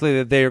more likely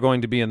that they are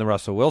going to be in the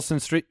Russell Wilson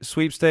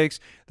sweepstakes.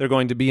 They're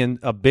going to be in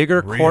a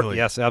bigger court. Really?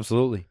 Yes,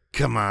 absolutely.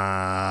 Come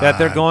on. That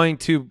they're going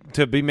to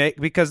be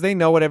because they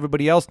know what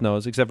everybody else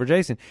knows except for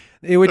Jason,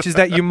 which is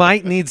that you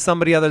might need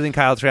somebody other than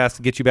Kyle Trask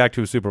to get you back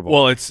to a Super Bowl.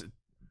 Well, it's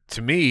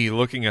to me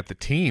looking at the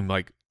team,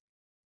 like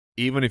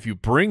even if you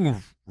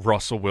bring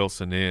Russell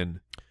Wilson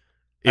in,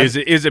 is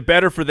it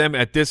better for them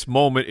at this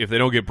moment if they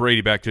don't get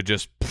Brady back to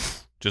just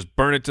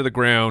burn it to the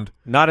ground,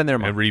 not in their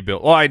and mind.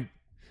 rebuild? Well,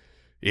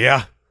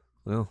 yeah.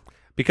 Well,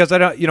 because I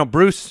don't.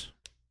 Bruce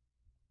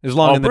is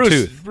long in the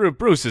tooth.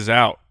 Bruce is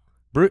out.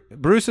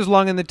 Bruce is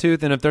long in the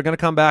tooth, and if they're going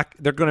to come back,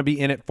 they're going to be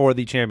in it for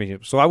the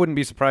championship. So I wouldn't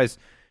be surprised.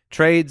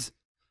 Trades,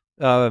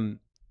 some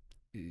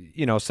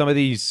of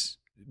these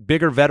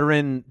bigger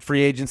veteran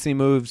free agency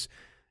moves,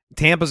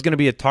 Tampa's going to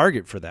be a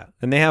target for that.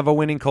 And they have a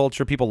winning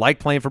culture. People like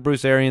playing for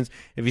Bruce Arians.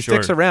 If he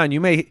sticks around, you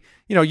may,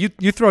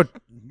 you throw.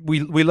 We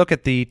look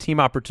at the team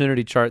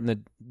opportunity chart in the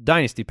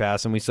Dynasty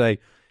Pass, and we say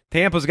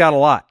Tampa's got a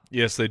lot.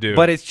 Yes, they do.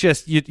 But it's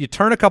just you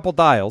turn a couple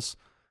dials.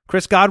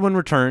 Chris Godwin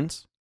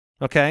returns.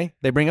 Okay,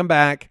 they bring him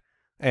back.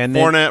 And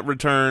then Fournette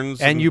returns,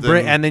 and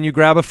then you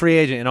grab a free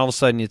agent, and all of a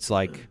sudden it's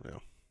like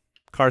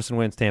Carson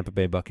Wentz, Tampa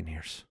Bay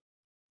Buccaneers.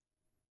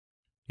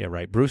 Yeah,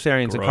 right. Bruce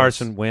Arians and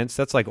Carson Wentz.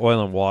 That's like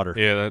oil and water.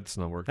 Yeah, that's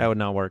not working. That would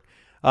not work.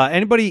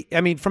 Anybody? I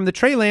mean, from the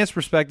Trey Lance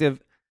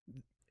perspective,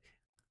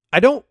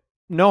 I don't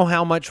know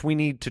how much we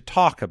need to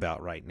talk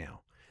about right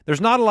now. There's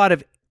not a lot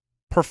of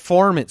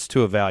performance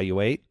to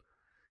evaluate.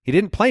 He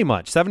didn't play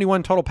much.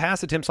 71 total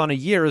pass attempts on a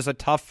year is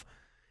tough.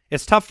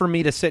 It's tough for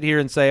me to sit here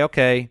and say,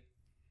 okay.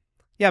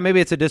 Yeah,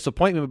 maybe it's a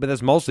disappointment, but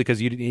that's mostly because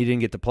he didn't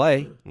get to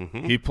play.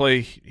 Mm-hmm.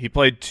 He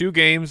played 2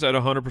 games at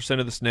 100%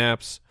 of the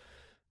snaps.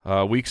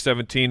 Week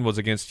 17 was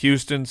against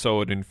Houston, so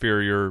an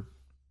inferior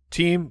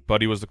team, but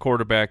he was the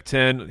quarterback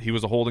 10. He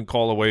was a holding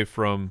call away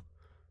from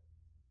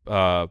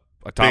a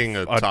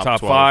top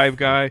 5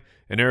 guy.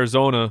 In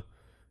Arizona,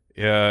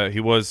 he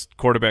was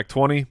quarterback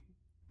 20,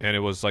 and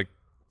it was like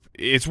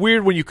it's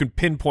weird when you can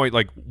pinpoint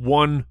like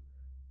one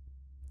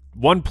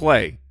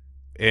play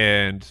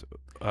and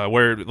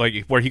where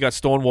he got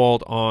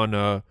stonewalled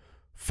on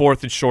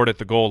 4th and short at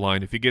the goal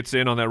line. If he gets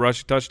in on that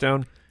rushing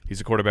touchdown,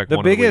 he's a quarterback.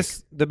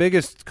 The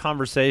biggest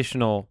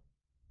conversational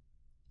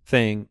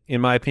thing,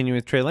 in my opinion,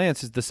 with Trey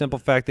Lance is the simple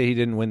fact that he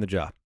didn't win the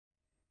job,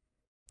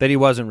 that he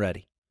wasn't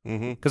ready.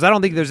 Because I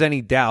don't think there's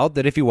any doubt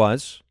that if he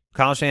was,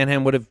 Kyle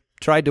Shanahan would have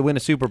tried to win a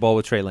Super Bowl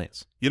with Trey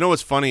Lance. You know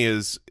what's funny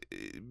is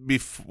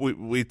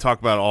we talk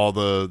about all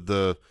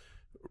the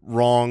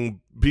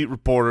wrong beat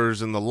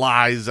reporters and the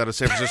lies out of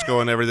San Francisco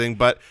and everything,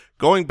 but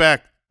going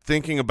back,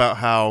 thinking about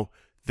how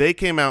they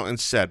came out and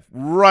said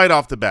right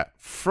off the bat,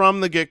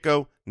 from the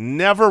get-go,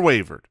 never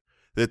wavered,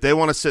 that they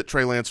want to sit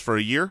Trey Lance for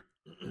a year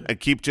and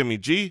keep Jimmy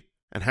G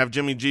and have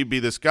Jimmy G be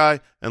this guy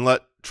and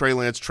let Trey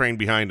Lance train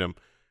behind him.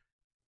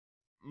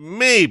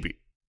 Maybe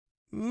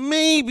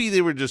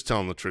they were just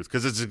telling the truth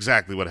because it's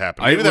exactly what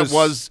happened. Maybe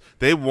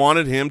they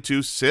wanted him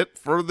to sit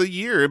for the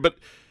year, but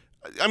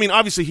I mean,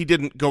 obviously he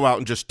didn't go out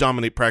and just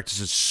dominate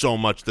practices so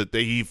much that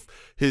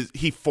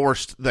he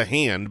forced the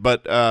hand.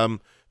 But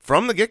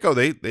from the get-go,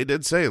 they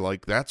did say,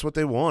 like, that's what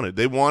they wanted.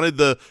 They wanted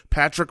the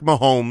Patrick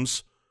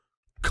Mahomes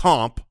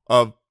comp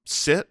of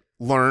sit,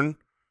 learn,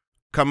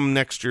 come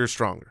next year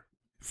stronger.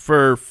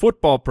 For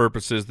football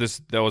purposes,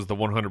 that was the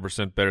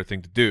 100% better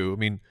thing to do. I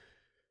mean,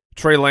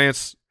 Trey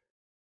Lance,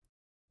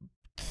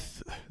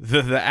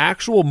 the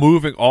actual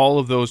moving all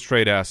of those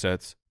trade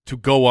assets to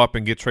go up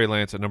and get Trey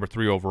Lance at number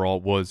 3 overall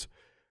was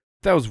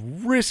that was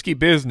risky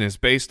business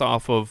based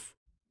off of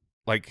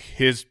like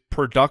his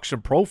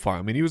production profile.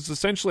 I mean, he was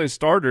essentially a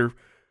starter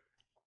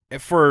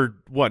for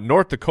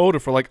North Dakota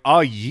for like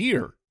a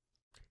year.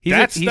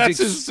 That's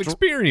his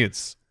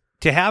experience.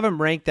 To have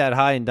him ranked that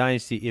high in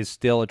Dynasty is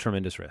still a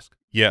tremendous risk.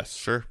 Yes,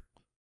 Sure.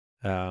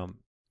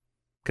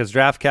 Because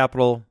draft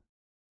capital,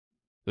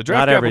 the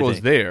draft capital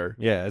is there.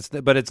 Yeah,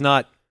 but it's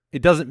not.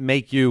 It doesn't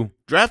make you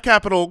Draft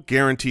capital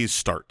guarantees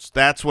starts.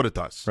 That's what it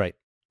does. right.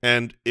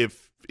 And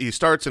if he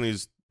starts and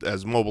he's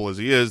as mobile as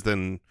he is,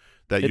 then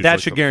that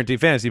Should guarantee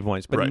fantasy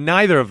points. But Right.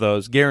 neither of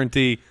those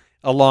guarantee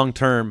a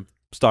long-term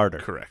starter.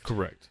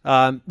 Correct.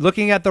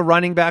 Looking at the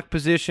running back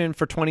position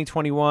for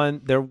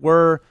 2021, there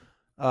were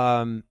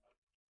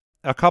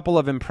a couple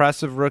of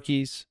impressive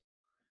rookies.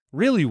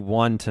 Really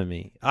one to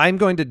me. I'm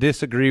going to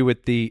disagree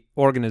with the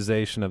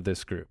organization of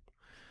this group.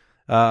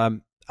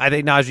 I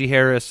think Najee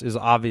Harris is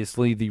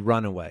obviously the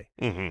runaway.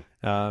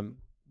 Mm-hmm.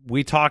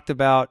 We talked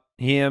about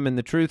him in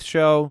the Truth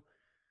Show.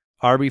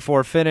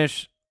 RB4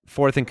 finish,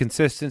 fourth in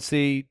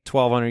consistency,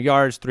 1,200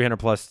 yards,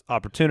 300-plus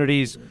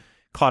opportunities,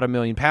 caught 1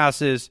 million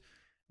passes.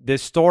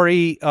 This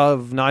story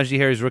of Najee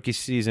Harris' rookie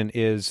season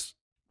is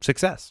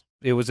success.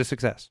 It was a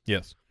success.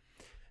 Yes.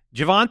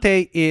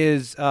 DeVonta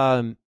is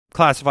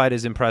classified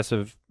as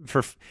impressive.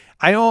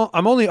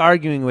 I'm only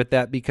arguing with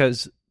that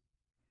because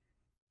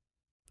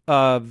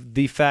of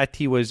the fact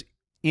he was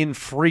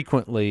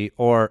infrequently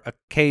or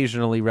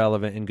occasionally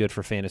relevant and good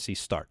for fantasy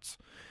starts.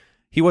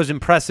 He was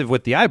impressive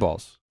with the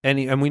eyeballs,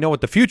 and we know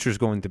what the future is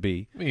going to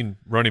be. I mean,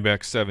 running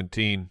back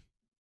 17.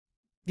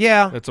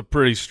 Yeah. That's a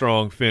pretty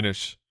strong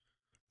finish.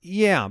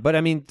 Yeah, but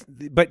I mean,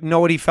 but know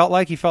what he felt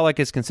like? He felt like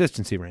his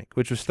consistency rank,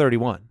 which was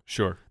 31.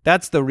 Sure.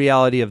 That's the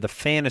reality of the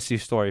fantasy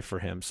story for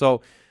him.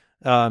 So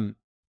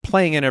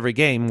playing in every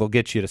game will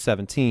get you to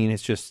 17.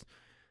 It's just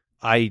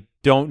I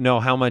don't know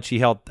how much he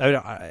helped.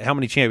 How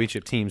many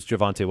championship teams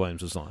Javonte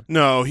Williams was on?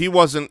 No, he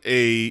wasn't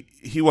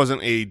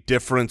a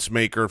difference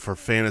maker for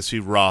fantasy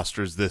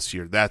rosters this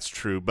year. That's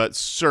true, but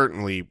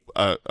certainly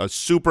a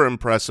super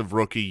impressive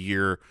rookie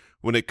year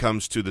when it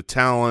comes to the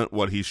talent,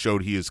 what he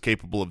showed he is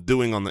capable of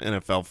doing on the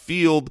NFL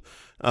field,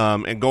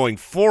 and going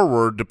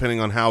forward, depending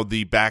on how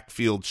the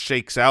backfield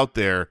shakes out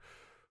there,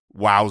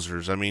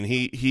 wowzers! I mean,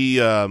 he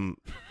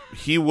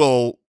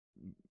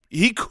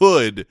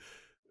could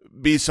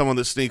be someone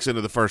that sneaks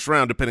into the first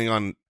round, depending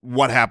on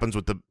what happens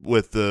with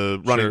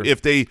the running. Sure.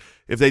 If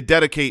they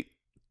dedicate,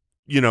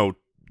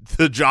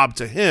 the job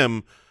to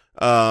him,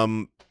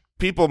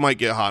 people might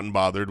get hot and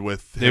bothered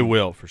with him. They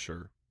will for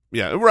sure.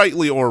 Yeah,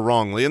 rightly or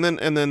wrongly. And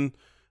then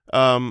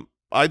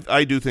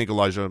I do think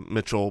Elijah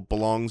Mitchell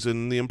belongs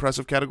in the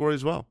impressive category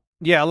as well.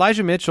 Yeah,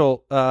 Elijah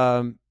Mitchell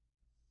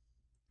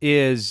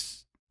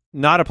is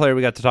not a player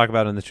we got to talk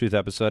about in the Truth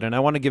episode, and I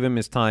want to give him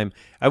his time.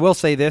 I will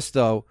say this,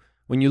 though.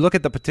 When you look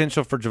at the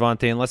potential for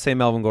Javonte, and let's say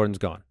Melvin Gordon's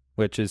gone,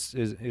 which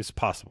is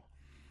possible,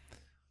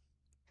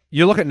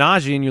 you look at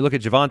Najee and you look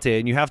at Javonte,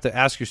 and you have to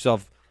ask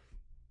yourself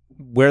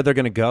where they're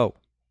going to go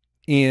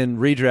in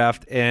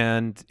redraft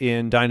and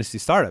in dynasty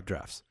startup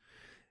drafts,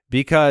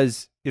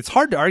 because it's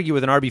hard to argue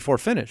with an RB4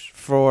 finish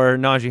for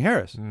Najee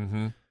Harris.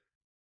 Mm-hmm.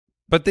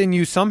 But then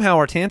you somehow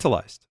are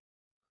tantalized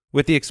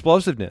with the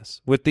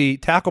explosiveness, with the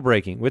tackle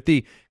breaking, with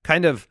the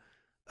kind of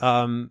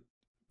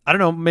I don't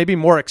know, maybe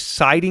more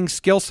exciting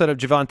skill set of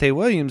Javonte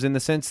Williams, in the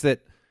sense that,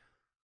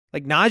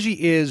 like, Najee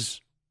is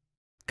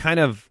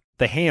kind of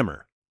the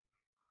hammer,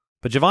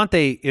 but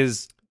Javonte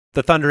is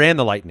the thunder and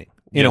the lightning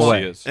in a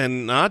way.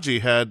 And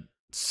Najee had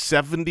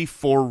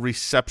 74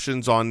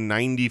 receptions on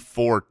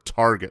 94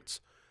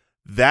 targets.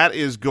 That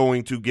is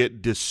going to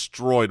get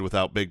destroyed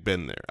without Big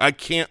Ben there. I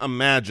can't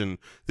imagine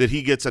that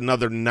he gets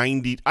another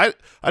 90.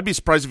 I'd be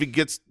surprised if he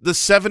gets the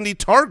 70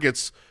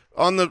 targets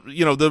on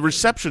the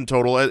reception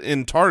total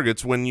in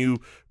targets when you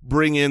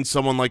bring in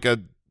someone like a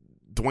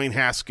Dwayne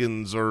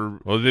Haskins or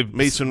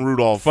Mason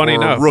Rudolph funny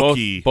or enough, a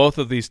rookie. Both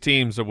of these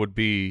teams would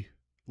be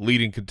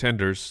leading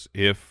contenders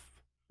if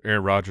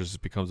Aaron Rodgers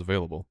becomes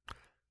available.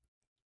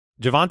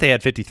 Javonte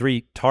had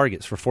 53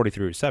 targets for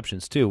 43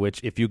 receptions too, which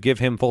if you give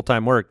him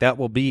full-time work, that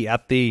will be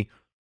at the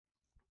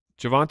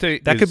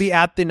Javonte. That could be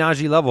at the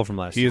Najee level from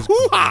last year.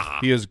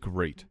 He is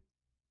great.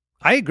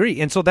 I agree.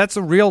 And so that's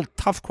a real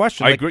tough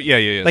question. I agree.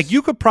 Yeah. Like,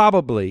 you could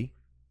probably,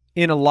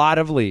 in a lot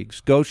of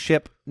leagues, go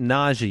ship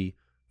Najee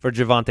for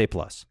Javonte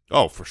plus.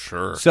 Oh, for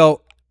sure.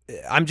 So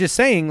I'm just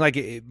saying,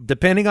 like,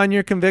 depending on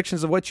your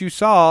convictions of what you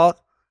saw,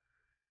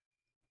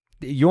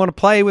 you want to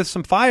play with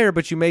some fire,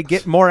 but you may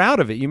get more out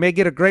of it. You may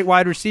get a great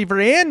wide receiver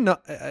and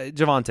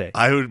Javonte.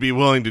 I would be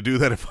willing to do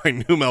that if I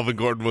knew Melvin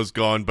Gordon was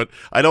gone, but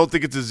I don't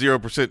think it's a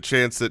 0%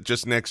 chance that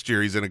just next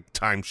year he's in a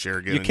timeshare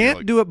again. You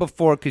can't do it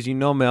before because you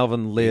know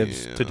Melvin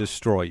lives to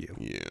destroy you.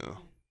 Yeah.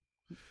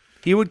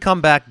 He would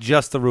come back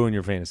just to ruin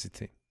your fantasy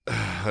team.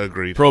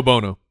 Agreed. Pro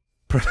bono.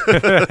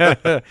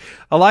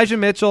 Elijah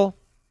Mitchell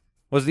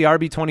was the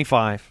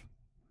RB25.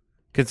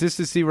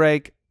 Consistency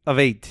rate of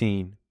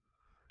 18.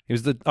 He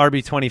was the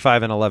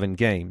RB25 in 11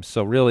 games.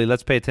 So really,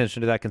 let's pay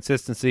attention to that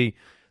consistency,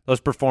 those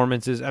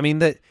performances. I mean,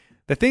 the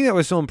The thing that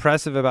was so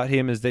impressive about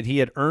him is that he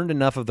had earned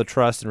enough of the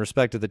trust and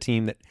respect of the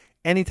team that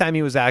anytime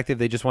he was active,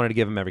 they just wanted to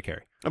give him every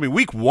carry. I mean,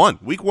 week one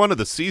of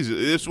the season,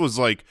 this was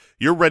like,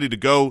 you're ready to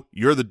go.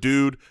 You're the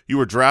dude. You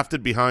were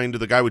drafted behind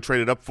the guy we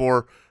traded up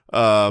for.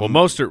 Well,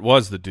 Mostert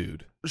was the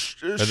dude.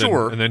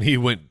 Sure. And then he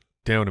went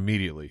down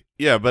immediately.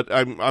 Yeah, but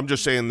I'm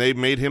just saying they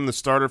made him the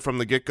starter from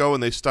the get-go,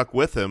 and they stuck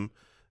with him.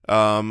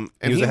 And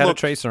he was ahead of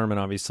Trey Sermon,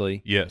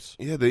 obviously. Yes.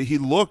 Yeah, he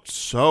looked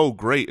so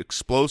great,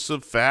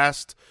 explosive,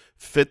 fast,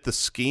 fit the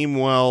scheme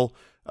well,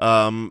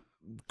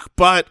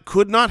 but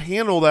could not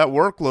handle that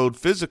workload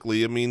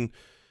physically. I mean,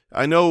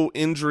 I know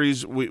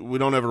injuries, we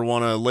don't ever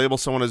want to label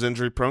someone as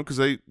injury-prone because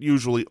they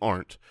usually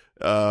aren't.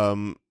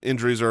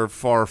 Injuries are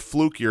far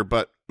flukier,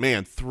 but,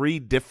 man, 3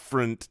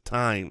 different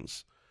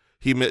times.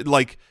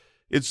 Like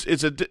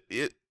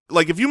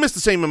if you miss the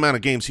same amount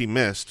of games he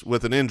missed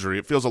with an injury,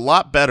 it feels a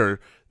lot better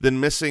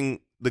than missing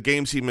the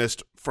games he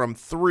missed from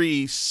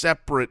 3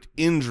 separate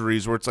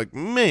injuries where it's like,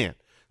 man,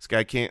 this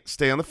guy can't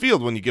stay on the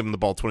field when you give him the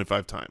ball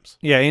 25 times.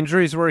 Yeah,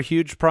 injuries were a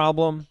huge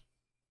problem.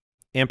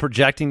 And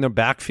projecting the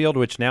backfield,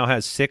 which now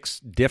has 6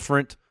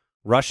 different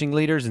rushing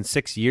leaders in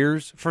 6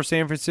 years for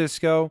San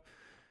Francisco,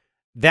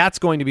 that's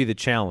going to be the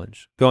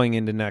challenge going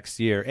into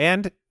next year.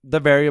 And the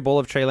variable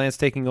of Trey Lance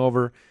taking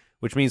over,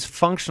 which means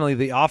functionally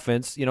the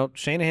offense,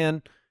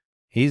 Shanahan,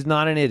 he's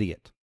not an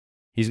idiot.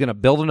 He's going to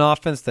build an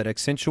offense that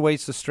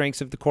accentuates the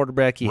strengths of the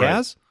quarterback he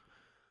has.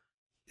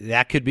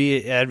 That could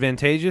be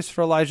advantageous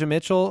for Elijah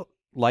Mitchell,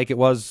 like it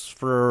was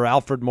for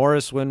Alfred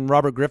Morris when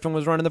Robert Griffin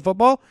was running the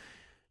football.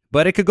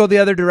 But it could go the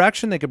other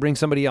direction. They could bring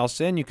somebody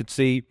else in. You could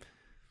see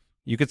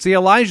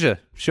Elijah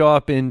show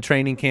up in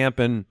training camp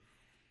and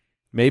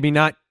maybe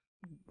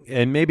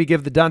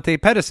give the Dante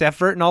Pettis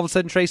effort, and all of a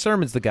sudden Trey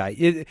Sermon's the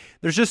guy.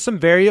 There's just some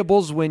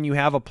variables when you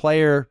have a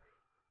player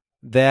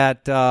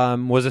that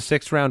was a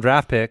 6th-round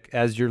draft pick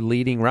as your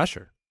leading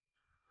rusher,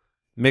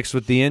 mixed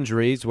with the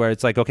injuries where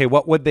it's like, okay,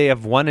 what would they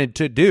have wanted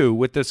to do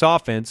with this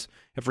offense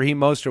if Raheem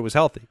Mostert was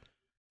healthy?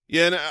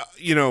 Yeah,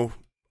 and,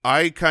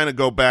 I kind of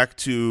go back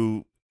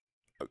to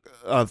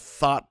a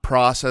thought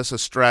process, a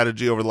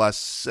strategy over the last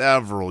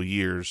several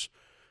years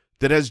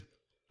that has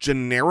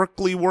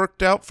generically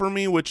worked out for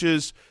me, which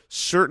is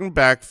certain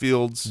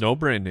backfields. No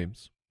brand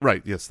names.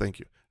 Right, yes, thank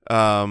you.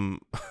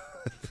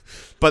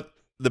 But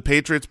the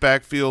Patriots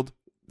backfield,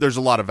 there's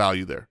a lot of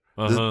value there.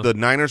 The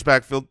Niners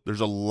backfield, there's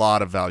a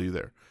lot of value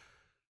there.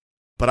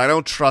 But I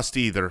don't trust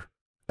either,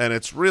 and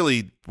it's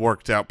really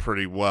worked out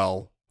pretty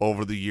well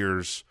over the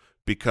years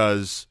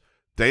because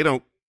they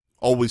don't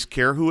always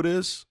care who it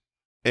is,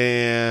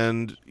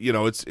 and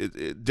it's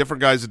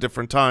different guys at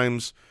different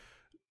times.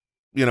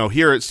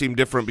 Here it seemed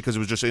different because it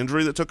was just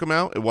injury that took him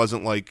out. It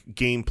wasn't like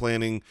game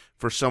planning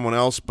for someone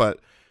else,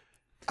 but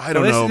I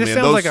don't know, man. This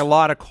sounds like a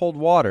lot of cold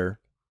water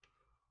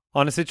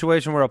on a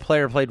situation where a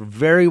player played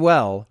very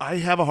well. I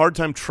have a hard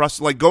time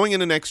going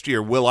into next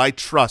year, will I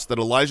trust that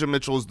Elijah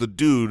Mitchell is the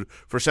dude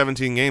for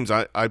 17 games?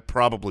 I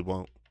probably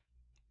won't.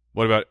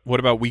 What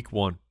about week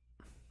 1?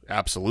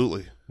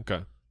 Absolutely.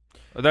 Okay.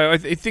 I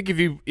think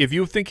if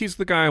you think he's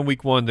the guy in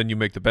week 1, then you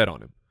make the bet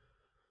on him.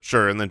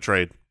 Sure, and then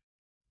trade.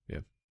 Yeah.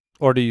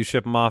 Or do you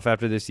ship him off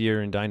after this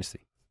year in Dynasty?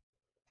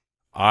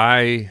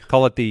 I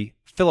call it the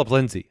Philip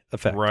Lindsay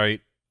effect. Right.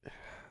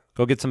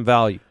 Go get some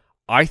value.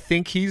 I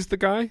think he's the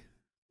guy.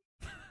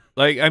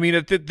 Like, I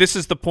mean, this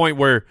is the point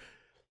where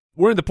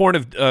we're in the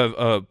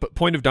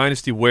point of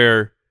Dynasty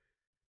where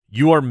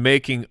you are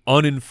making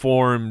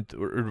uninformed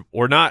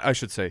or not. I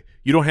should say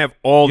you don't have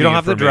all. You don't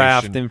have the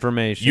draft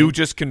information. You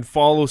just can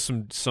follow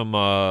some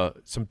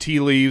tea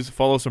leaves,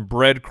 follow some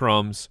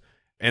breadcrumbs,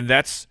 and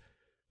that's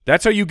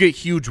how you get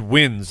huge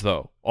wins.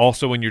 Though,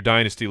 also in your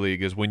Dynasty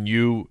league is when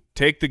you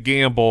take the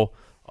gamble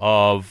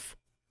of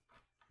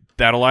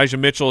that Elijah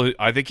Mitchell.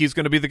 I think he's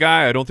going to be the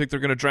guy. I don't think they're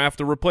going to draft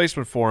a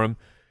replacement for him.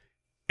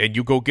 And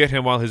you go get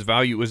him while his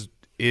value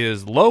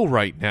is low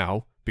right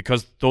now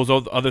because those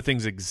other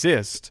things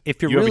exist.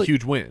 If you have a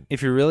huge win.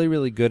 If you're really,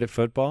 really good at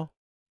football,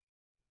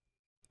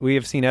 we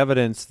have seen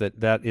evidence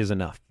that is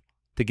enough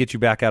to get you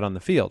back out on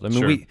the field. I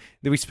mean,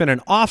 we spent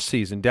an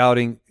offseason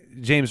doubting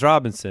James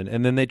Robinson,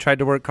 and then they tried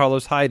to work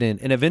Carlos Hyde in,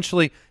 and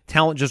eventually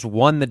talent just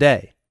won the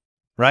day,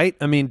 right?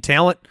 I mean,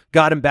 talent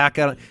got him back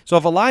out. So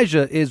if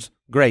Elijah is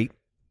great,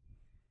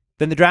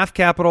 then the draft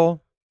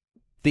capital,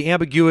 the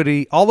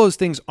ambiguity, all those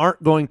things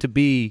aren't going to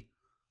be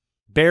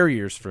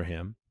barriers for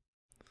him.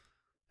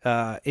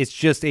 It's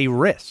just a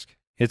risk.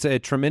 It's a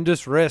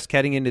tremendous risk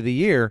heading into the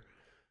year.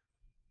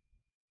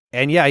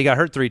 And, yeah, he got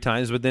hurt 3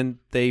 times, but then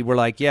they were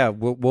like, yeah,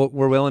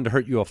 we're willing to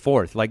hurt you a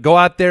 4th. Like, go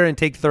out there and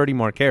take 30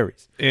 more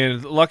carries.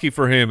 And lucky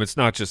for him, it's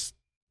not just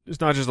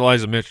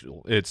Elijah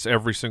Mitchell. It's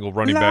every single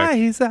running back.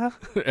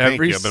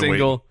 Every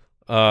single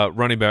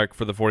running back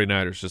for the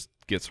 49ers just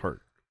gets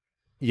hurt.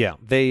 Yeah,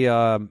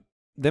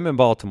 them in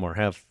Baltimore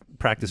have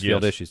practice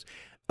field issues.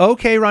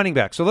 Okay, running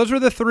back. So those were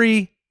the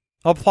 3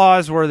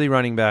 applause-worthy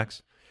running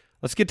backs.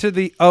 Let's get to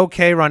the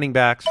okay running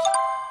backs.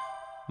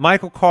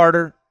 Michael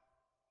Carter,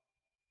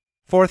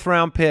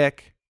 4th-round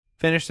pick,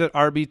 finished at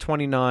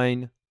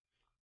RB29.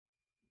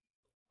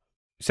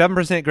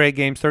 7% great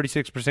games,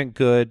 36%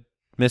 good.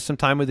 Missed some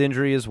time with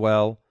injury as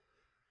well.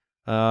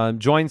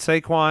 Joined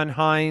Saquon,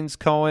 Hines,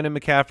 Cohen, and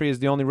McCaffrey as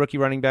the only rookie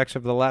running backs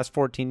over the last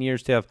 14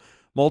 years to have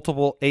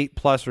multiple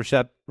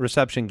 8+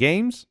 reception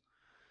games.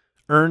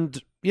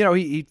 Earned,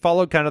 he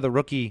followed kind of the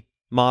rookie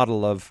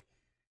model of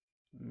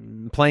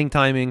playing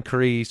time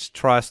increase,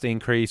 trust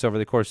increase over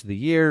the course of the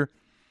year.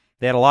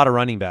 They had a lot of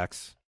running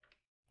backs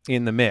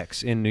in the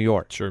mix in New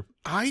York. Sure.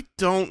 I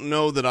don't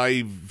know that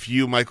I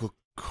view Michael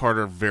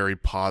Carter very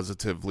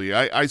positively.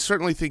 I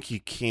certainly think he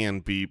can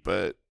be,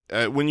 but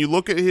when you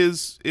look at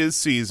his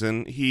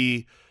season,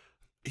 he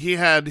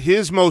had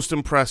his most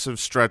impressive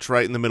stretch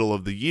right in the middle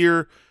of the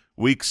year,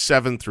 weeks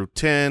 7 through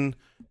 10,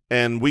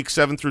 and week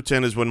 7 through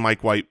 10 is when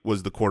Mike White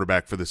was the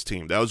quarterback for this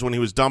team. That was when he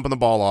was dumping the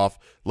ball off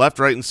left,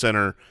 right, and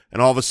center,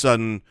 and all of a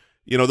sudden,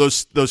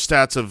 those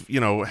stats of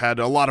had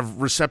a lot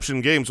of reception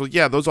games. Well,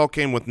 yeah, those all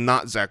came with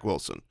not Zach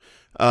Wilson.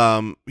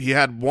 He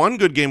had one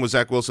good game with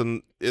Zach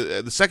Wilson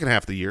the second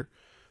half of the year.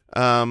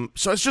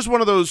 So it's just one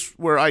of those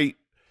where I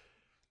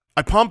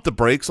pumped the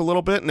brakes a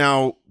little bit.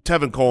 Now,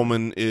 Tevin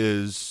Coleman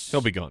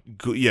he'll be gone.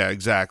 Yeah,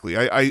 exactly.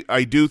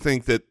 I do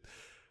think that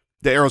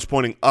the arrow's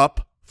pointing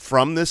up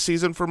from this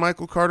season for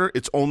Michael Carter.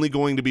 It's only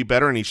going to be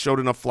better, and he showed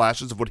enough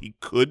flashes of what he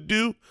could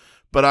do,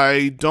 but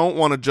I don't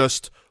want to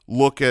just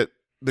look at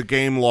the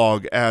game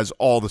log as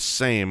all the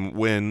same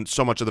when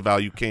so much of the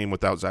value came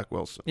without Zach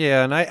Wilson.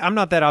 Yeah, and I'm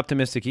not that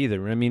optimistic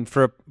either. I mean,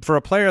 for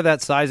a player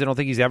that size, I don't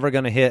think he's ever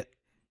going to hit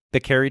the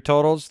carry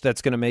totals.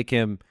 That's going to make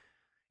him,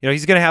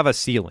 he's going to have a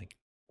ceiling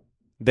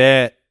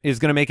that is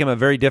going to make him a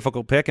very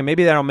difficult pick, and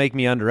maybe that'll make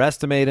me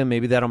underestimate him.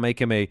 Maybe that'll make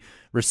him a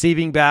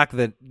receiving back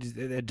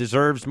that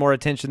deserves more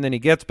attention than he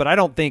gets, but I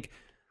don't think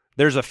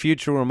there's a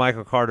future where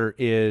Michael Carter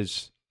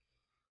is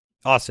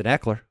Austin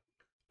Eckler.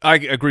 I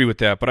agree with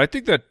that, but I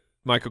think that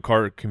Michael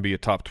Carter can be a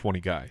top 20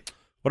 guy.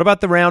 What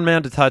about the round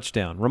man to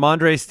touchdown?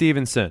 Ramondre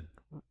Stevenson,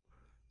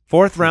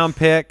 4th-round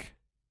pick,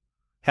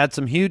 had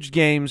some huge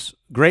games,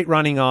 great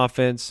running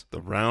offense.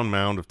 The round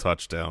mound of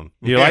touchdown.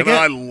 You like it?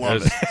 I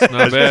love it. It's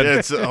not bad.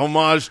 It's a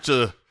homage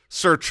to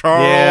Sir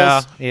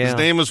Charles. Yeah. His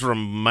name was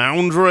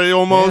Ramondre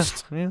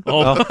almost. Yeah.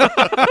 Oh.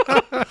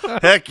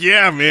 Heck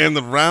yeah, man.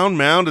 The round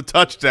mound of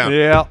touchdown.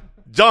 Yeah.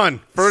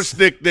 Done. First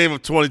nickname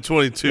of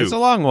 2022. It's a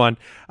long one.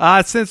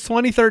 Since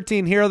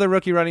 2013, here are the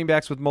rookie running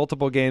backs with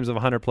multiple games of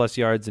 100-plus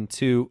yards and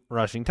 2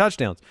 rushing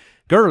touchdowns.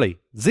 Gurley,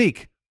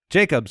 Zeke,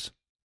 Jacobs,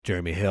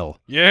 Jeremy Hill,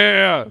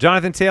 Yeah.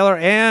 Jonathan Taylor,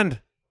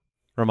 and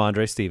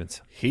Ramondre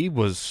Stevenson. He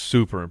was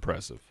super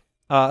impressive.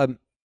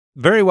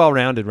 Very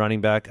well-rounded running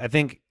back. I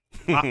think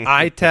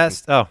eye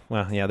test. Oh,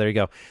 well, yeah, there you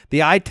go.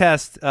 The eye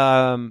test,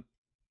 I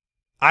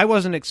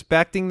wasn't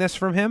expecting this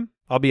from him,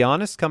 I'll be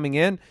honest, coming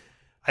in.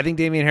 I think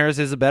Damian Harris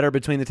is a better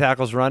between the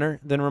tackles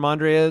runner than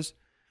Ramondre is.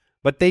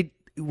 But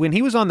when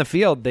he was on the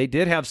field, they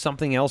did have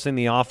something else in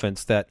the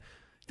offense that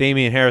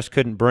Damian Harris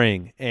couldn't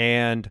bring.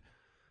 And,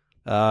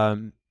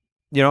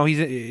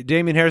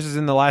 Damian Harris is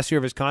in the last year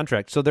of his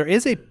contract. So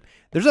there's a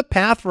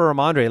path for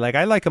Ramondre. Like,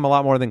 I like him a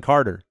lot more than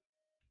Carter.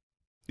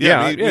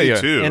 Yeah, me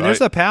too. And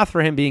there's a path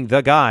for him being the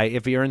guy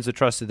if he earns the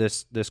trust of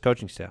this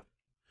coaching staff.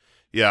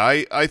 Yeah,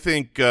 I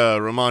think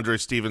Ramondre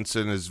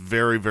Stevenson is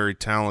very, very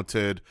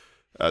talented.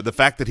 The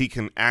fact that he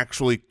can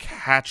actually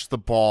catch the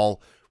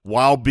ball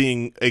while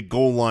being a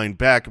goal line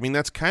back, I mean,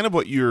 that's kind of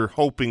what you're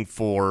hoping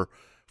for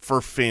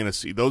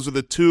fantasy. Those are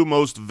the two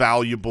most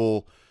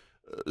valuable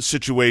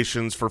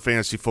situations for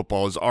fantasy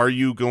football is, are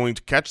you going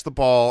to catch the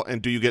ball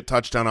and do you get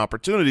touchdown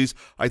opportunities?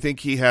 I think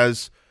he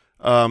has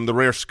the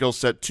rare skill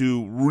set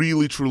to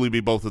really, truly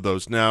be both of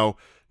those. Now,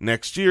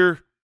 next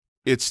year,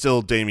 it's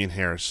still Damian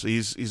Harris.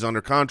 He's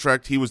under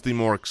contract. He was the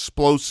more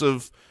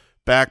explosive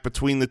back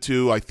between the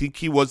two. I think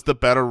he was the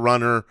better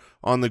runner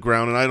on the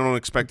ground, and I don't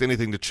expect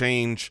anything to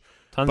change.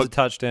 Tons of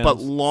touchdowns. But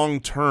long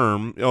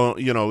term,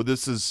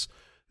 this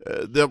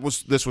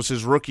was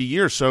his rookie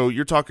year. So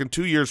you're talking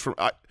 2 years from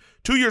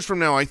 2 years from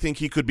now, I think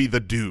he could be the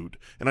dude,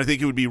 and I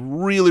think it would be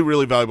really,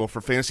 really valuable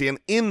for fantasy. And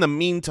in the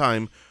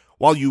meantime,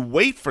 while you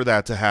wait for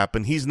that to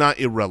happen, he's not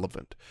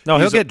irrelevant. No,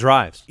 he'll get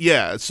drives.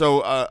 Yeah.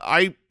 So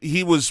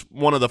he was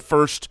one of the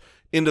first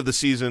end of the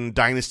season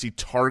Dynasty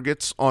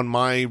targets on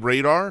my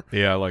radar.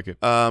 Yeah, I like it.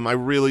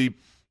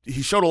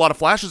 He showed a lot of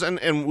flashes,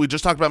 and we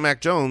just talked about Mac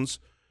Jones.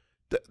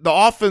 The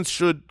offense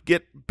should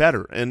get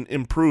better and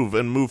improve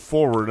and move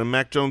forward, and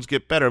Mac Jones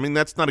get better. I mean,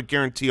 that's not a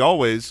guarantee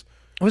always.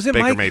 Was it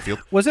Baker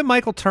Mayfield? Was it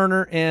Michael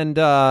Turner and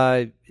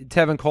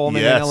Tevin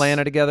Coleman in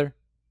Atlanta together?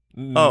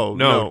 Oh,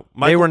 no.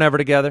 They were never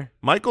together.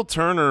 Michael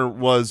Turner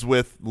was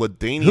with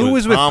LaDainian Who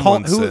was with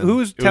Tomlinson. who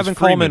was Tevin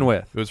Coleman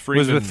with? It was Freeman.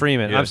 Was with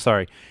Freeman. Yeah. I'm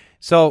sorry.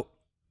 So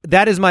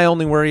that is my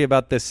only worry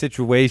about this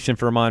situation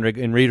for Amon-Ra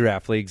in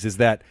redraft leagues is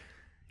that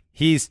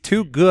he's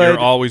too good. You're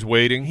always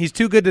waiting. He's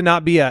too good to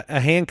not be a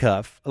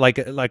handcuff, like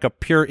a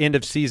pure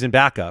end-of-season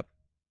backup.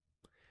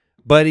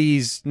 But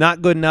he's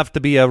not good enough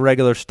to be a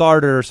regular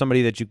starter or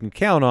somebody that you can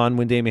count on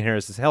when Damian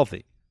Harris is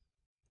healthy.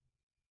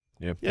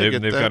 Yeah,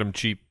 they've got him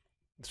cheap.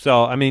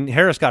 So, I mean,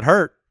 Harris got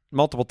hurt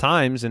multiple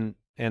times, and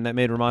that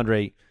made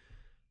Ramondre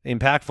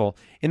impactful.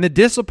 In the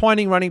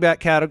disappointing running back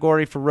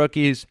category for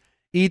rookies,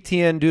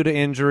 Etienne due to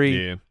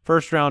injury,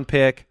 first-round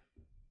pick.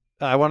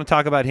 I want to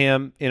talk about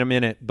him in a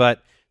minute,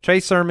 but Trey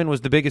Sermon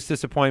was the biggest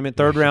disappointment,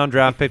 third-round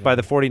draft pick by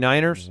the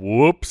 49ers.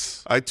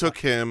 Whoops. I took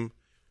him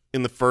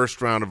in the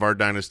first round of our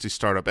Dynasty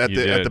startup, at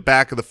the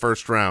back of the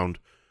first round.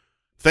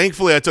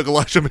 Thankfully, I took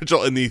Elijah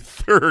Mitchell in the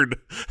third.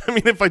 I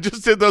mean, if I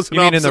just did those in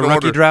you mean in the rookie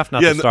order, draft,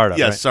 not the startup,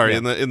 yes, right? sorry,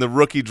 in the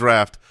rookie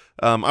draft,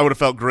 I would have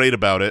felt great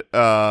about it.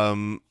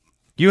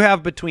 You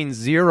have between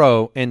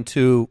 0 and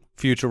 2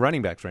 future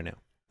running backs right now.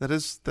 That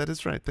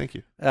is right. Thank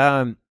you.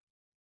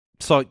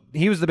 So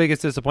he was the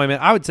biggest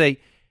disappointment. I would say,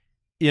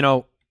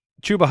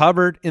 Chuba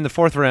Hubbard in the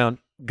 4th round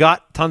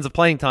got tons of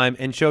playing time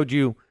and showed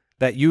you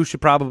that you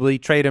should probably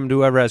trade him to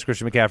whoever has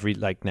Christian McCaffrey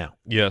like now.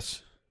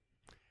 Yes.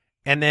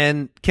 And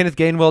then Kenneth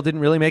Gainwell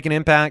didn't really make an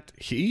impact.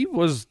 He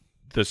was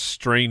the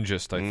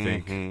strangest, I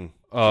think,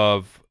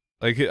 of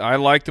like I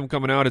liked him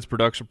coming out. His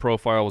production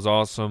profile was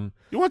awesome.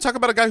 You want to talk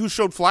about a guy who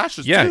showed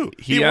flashes too?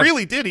 He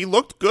really did. He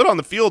looked good on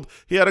the field.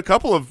 He had a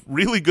couple of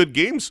really good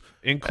games,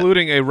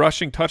 including a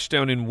rushing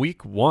touchdown in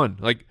week 1.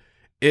 Like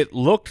it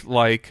looked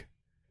like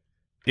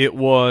it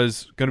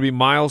was going to be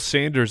Miles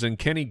Sanders and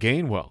Kenny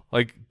Gainwell.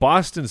 Like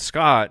Boston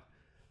Scott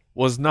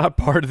was not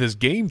part of this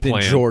game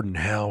plan. Jordan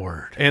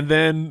Howard. And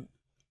then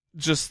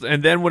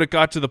when it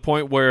got to the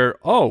point where,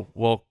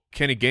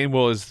 Kenny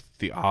Gainwell is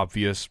the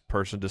obvious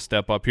person to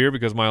step up here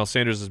because Miles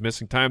Sanders is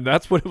missing time.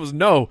 That's what it was.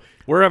 No,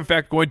 we're in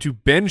fact going to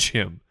bench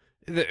him.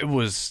 It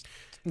was.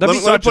 Let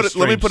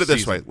me put it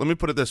this way. Let me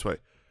put it this way.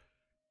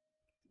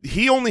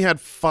 He only had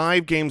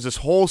 5 games this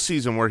whole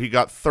season where he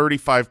got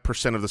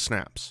 35% of the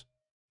snaps.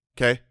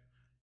 Okay,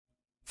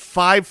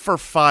 5 for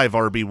 5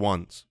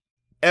 RB1s.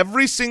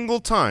 Every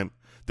single time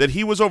that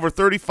he was over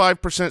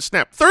 35%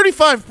 snap,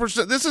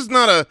 35%. This is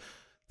not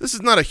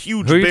a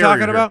huge. Who are you barrier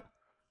talking here. about?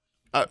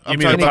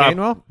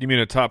 You mean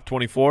a top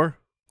 24?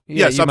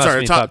 Yes, I'm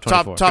sorry. Top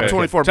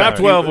 24. Top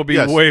 12 will be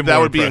way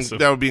more impressive.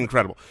 That would be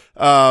incredible.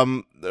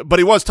 But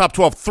he was top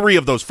 12 3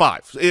 of those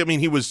 5. I mean,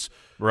 he was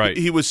right.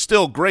 He was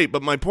still great.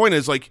 But my point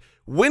is, like,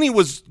 when he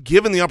was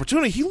given the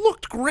opportunity, he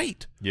looked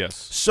great. Yes.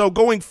 So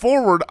going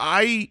forward,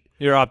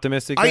 you're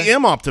optimistic. I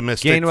am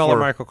optimistic. Gainwell or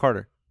Michael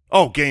Carter?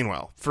 Oh,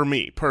 Gainwell for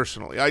me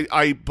personally.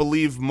 I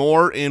believe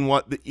more in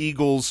what the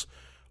Eagles'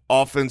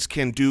 offense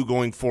can do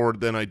going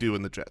forward than I do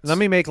in the Jets. Let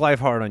me make life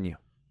hard on you.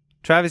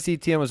 Travis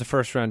Etienne was a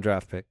first-round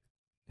draft pick.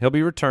 He'll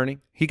be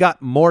returning. He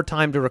got more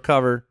time to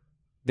recover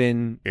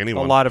than a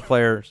lot of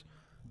players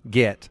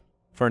get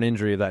for an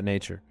injury of that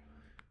nature.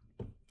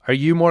 Are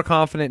you more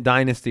confident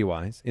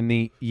dynasty-wise in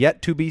the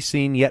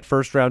yet-to-be-seen, yet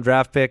first-round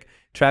draft pick,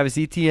 Travis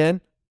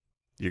Etienne?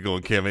 You're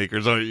going Cam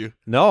Akers, aren't you?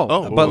 No,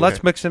 but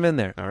let's mix him in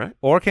there. All right.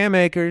 Or Cam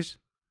Akers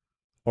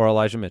or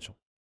Elijah Mitchell.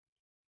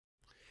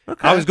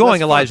 Okay, I was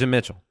going Elijah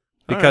Mitchell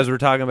because we're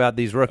talking about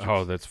these rookies.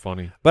 Oh, that's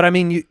funny. But, I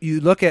mean, you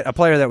look at a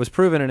player that was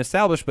proven and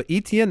established, but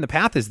Etienne, the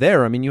path is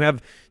there. I mean, you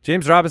have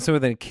James Robinson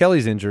with an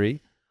Achilles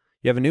injury.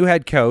 You have a new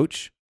head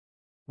coach,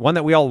 one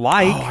that we all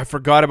like. Oh, I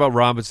forgot about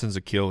Robinson's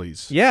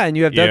Achilles. Yeah, and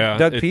you have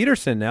Doug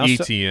Peterson now.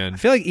 Etienne. So I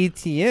feel like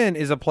Etienne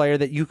is a player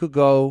that you could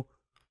go –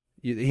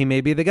 he may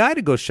be the guy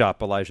to go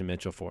shop Elijah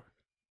Mitchell for.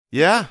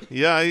 Yeah,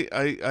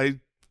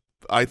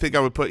 I think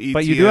I would put Etienne.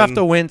 But you do have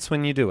to wince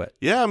when you do it.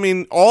 Yeah, I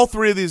mean, all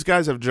 3 of these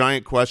guys have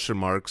giant question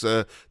marks.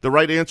 The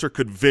right answer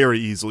could very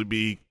easily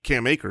be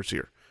Cam Akers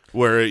here,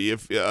 where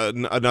if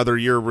another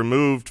year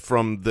removed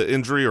from the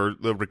injury or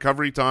the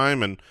recovery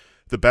time and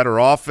the better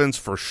offense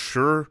for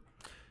sure.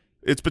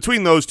 It's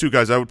between those 2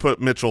 guys. I would put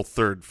Mitchell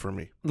 3rd for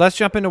me. Let's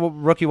jump into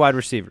rookie wide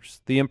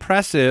receivers. The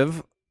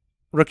impressive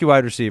rookie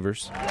wide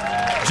receivers.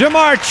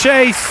 Jamar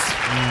Chase.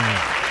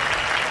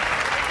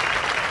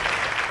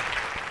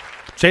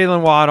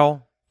 Jaylen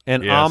Waddle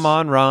and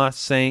Amon-Ra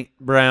St.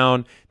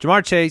 Brown.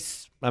 Jamar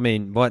Chase, I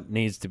mean, what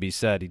needs to be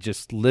said? He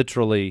just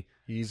literally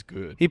 – he's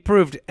good. He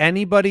proved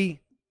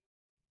anybody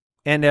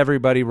and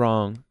everybody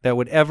wrong that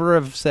would ever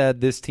have said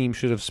this team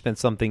should have spent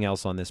something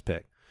else on this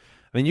pick.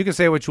 I mean, you can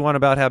say what you want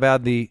about how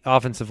bad the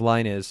offensive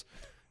line is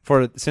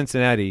for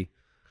Cincinnati.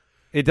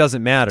 It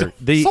doesn't matter.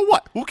 So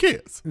what? Who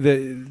cares?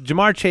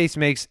 Jamar Chase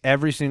makes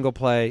every single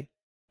play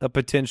a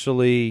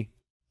potentially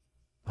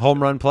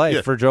home run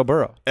play for Joe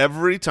Burrow.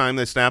 Every time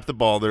they snap the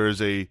ball, there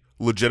is a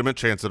legitimate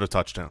chance at a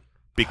touchdown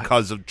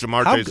because of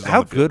Jamar Chase.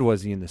 How good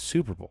was he in the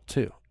Super Bowl,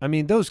 too? I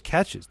mean, those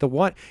catches,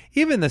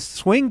 even the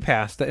swing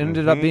pass that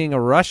ended up being a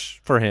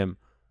rush for him,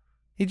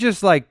 he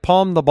just like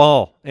palmed the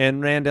ball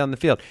and ran down the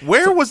field.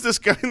 Where was this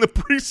guy in the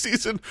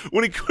preseason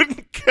when he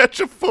couldn't catch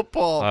a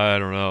football? I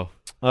don't know.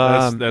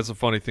 That's a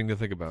funny thing to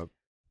think about.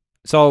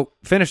 So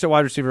finished at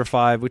wide receiver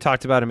 5. We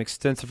talked about him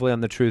extensively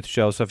on the Truth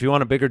Show. So if you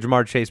want a bigger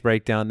Jamar Chase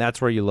breakdown,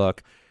 that's where you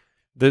look.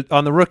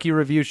 On the Rookie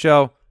Review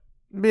Show,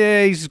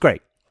 he's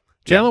great.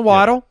 Jaylen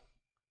Waddle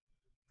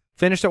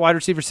finished at wide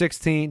receiver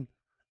 16.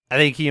 I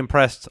think he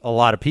impressed a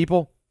lot of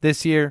people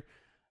this year.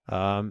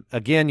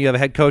 Again, you have a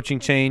head coaching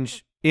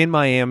change in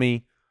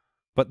Miami,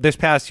 but this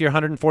past year,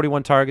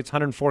 141 targets,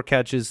 104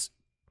 catches,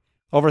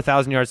 over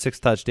 1,000 yards, 6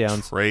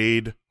 touchdowns.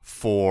 Trade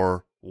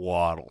for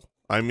Waddle.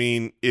 I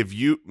mean,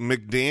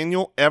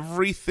 McDaniel,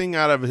 everything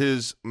out of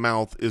his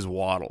mouth is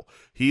Waddle.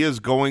 He is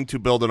going to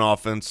build an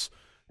offense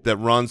that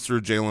runs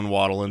through Jaylen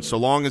Waddle, and so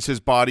long as his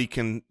body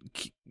can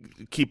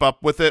keep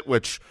up with it,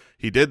 which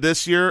he did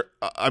this year,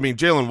 I mean,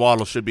 Jaylen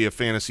Waddle should be a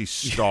fantasy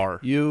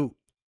star. You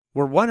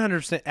were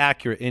 100%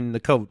 accurate in the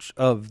coach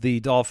of the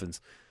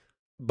Dolphins,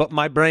 but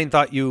my brain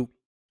thought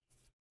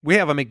we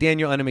have a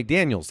McDaniel and a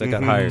McDaniels that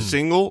got hired.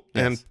 Single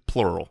and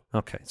plural.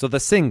 Okay, so the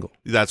single.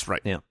 That's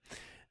right. Yeah.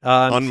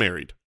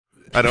 Unmarried.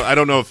 I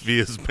don't know if he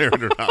is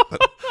married or not,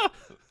 but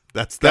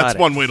that's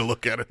one way to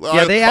look at it.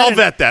 Well, yeah, I'll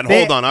vet that.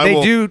 Hold on.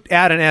 They do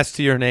add an S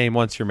to your name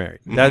once you're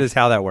married. That is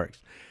how that works.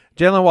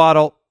 Jaylen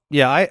Waddle,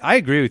 yeah, I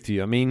agree with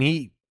you. I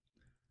mean,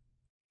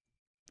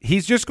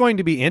 he's just going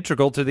to be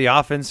integral to the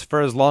offense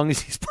for as long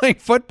as he's playing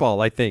football,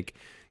 I think,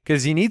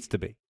 because he needs to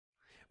be.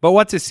 But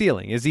what's his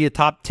ceiling? Is he a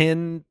top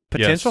 10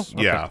 potential?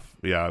 Yes.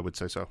 Okay. Yeah, I would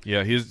say so.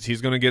 Yeah,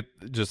 he's going to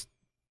get just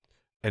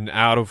an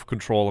out of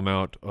control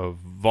amount of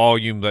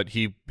volume that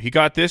he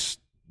got this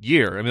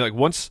year. I mean, like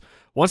once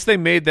they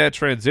made that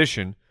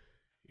transition,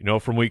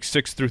 from week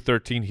 6 through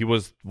 13, he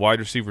was wide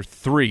receiver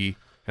 3,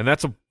 and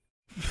that's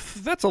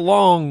a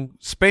long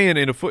span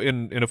in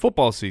a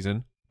football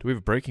season. Do we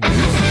have breaking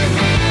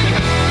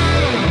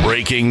news?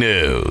 Breaking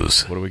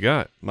news. What do we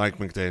got? Mike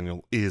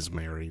McDaniel is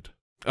married.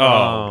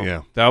 Oh,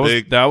 yeah.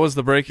 That was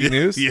the breaking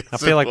news? Yes, I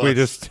feel like we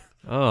just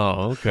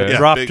Oh, okay.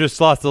 Yeah.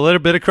 just lost a little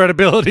bit of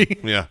credibility.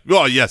 Yeah.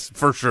 Well, yes,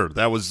 for sure.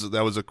 That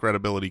was a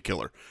credibility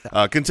killer.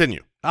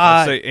 Continue.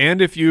 I'd say,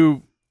 and if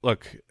you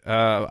look,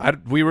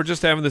 we were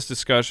just having this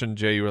discussion,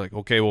 Jay. You were like,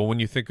 okay, well, when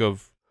you think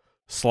of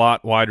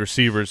slot wide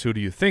receivers, who do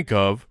you think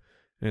of?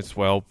 And it's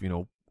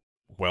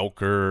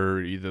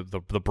Welker, either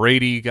the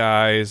Brady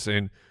guys,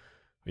 and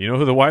you know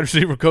who the wide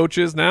receiver coach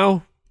is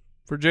now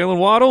for Jaylen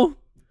Waddle?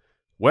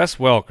 Wes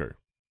Welker.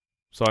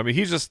 So I mean,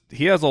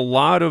 he has a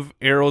lot of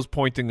arrows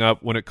pointing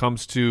up when it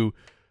comes to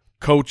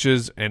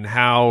coaches and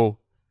how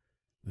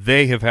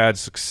they have had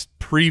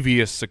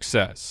previous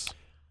success.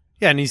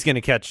 Yeah, and he's going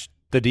to catch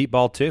the deep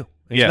ball too.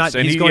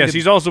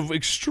 He's also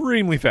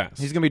extremely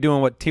fast. He's going to be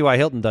doing what T.Y.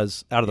 Hilton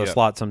does out of the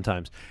slot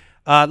sometimes.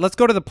 Let's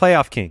go to the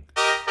playoff king.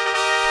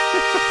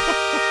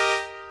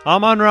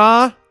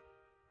 Amon-Ra,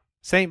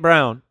 St.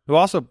 Brown, who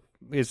also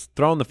is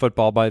throwing the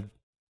football by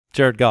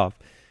Jared Goff,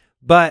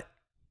 but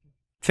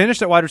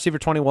finished at wide receiver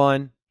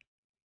 21,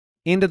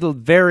 into the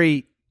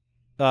very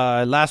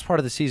last part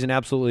of the season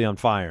absolutely on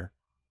fire.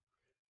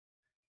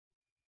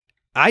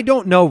 I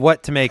don't know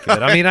what to make of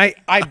it. I mean,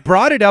 I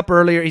brought it up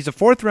earlier. He's a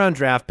 4th-round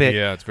draft pick.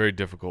 Yeah, it's very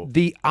difficult.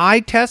 The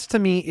eye test to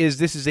me is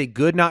this is a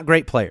good, not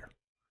great player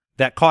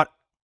that caught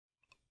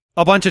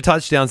a bunch of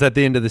touchdowns at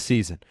the end of the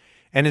season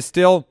and is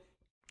still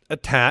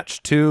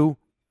attached to,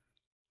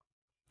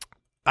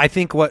 I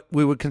think, what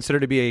we would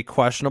consider to be a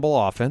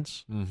questionable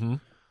offense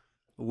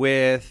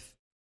with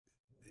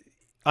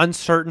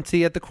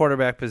uncertainty at the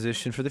quarterback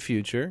position for the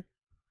future.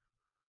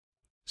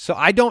 So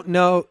I don't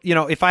know,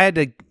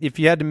 if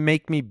you had to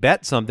make me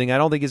bet something, I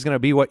don't think it's going to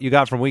be what you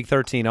got from week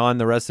 13 on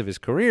the rest of his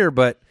career,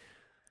 but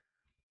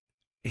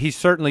he's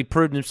certainly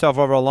proved himself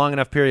over a long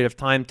enough period of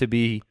time to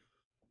be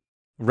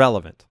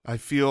relevant. I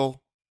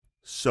feel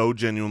so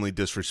genuinely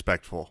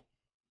disrespectful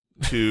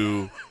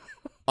to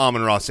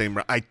Amon-Ra St.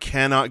 Brown. I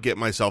cannot get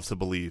myself to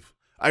believe.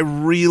 I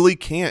really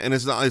can't, and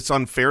it's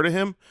unfair to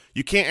him.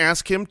 You can't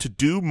ask him to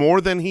do more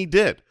than he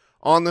did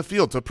on the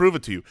field to prove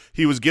it to you.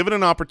 He was given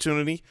an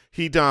opportunity.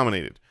 He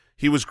dominated.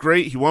 He was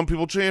great. He won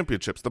people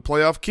championships, the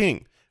playoff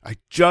king. I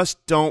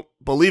just don't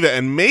believe it.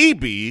 And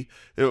maybe,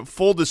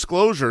 full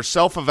disclosure,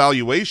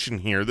 self-evaluation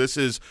here, this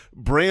is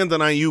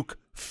Brandon Ayuk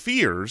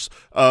fears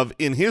of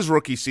in his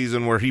rookie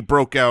season where he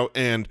broke out,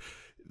 and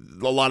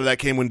a lot of that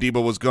came when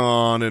Debo was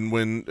gone and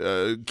when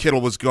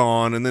Kittle was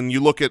gone. And then you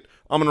look at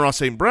Amon-Ra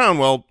St. Brown,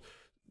 well,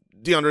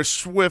 DeAndre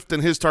Swift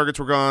and his targets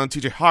were gone.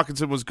 TJ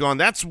Hawkinson was gone.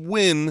 That's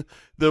when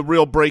the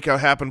real breakout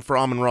happened for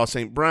Amon-Ra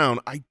St. Brown.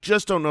 I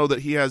just don't know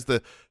that he has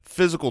the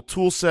physical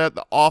tool set,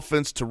 the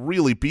offense to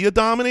really be a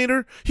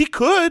dominator. He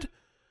could,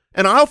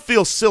 and I'll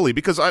feel silly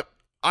because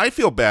I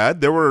feel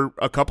bad. There were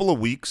a couple of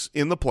weeks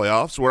in the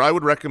playoffs where I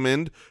would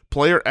recommend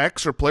player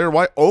X or player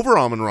Y over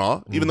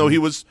Amon-Ra, even though he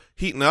was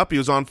heating up, he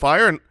was on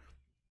fire, and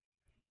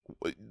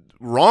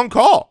wrong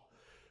call.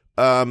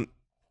 So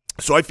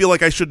I feel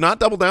like I should not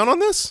double down on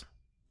this.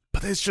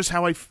 But it's just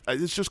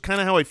it's just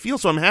kind of how I feel.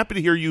 So I'm happy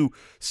to hear you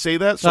say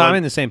that. So I'm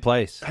in the same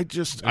place. I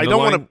don't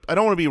want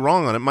to be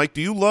wrong on it. Mike,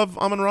 do you love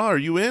Amon-Ra? Are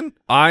you in?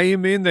 I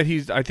am in that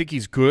I think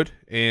he's good,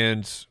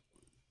 and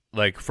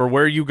like for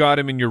where you got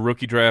him in your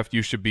rookie draft,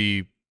 you should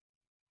be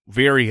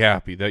very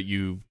happy that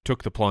you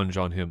took the plunge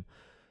on him.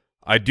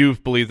 I do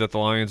believe that the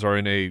Lions are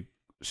in a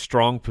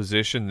strong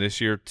position this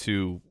year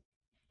to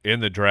in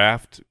the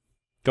draft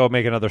go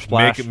make another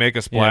splash. Make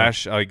a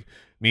splash.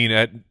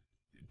 Yeah.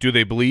 Do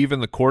they believe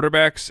in the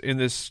quarterbacks in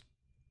this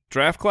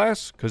draft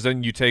class? Because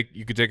then you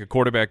could take a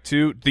quarterback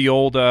too. The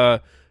old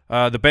the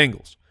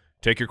Bengals.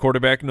 Take your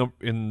quarterback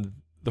in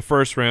the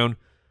first round,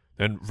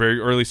 then very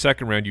early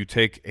second round you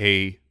take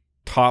a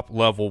top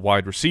level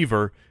wide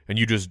receiver and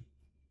you just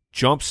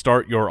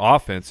jumpstart your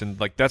offense, and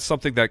like that's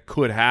something that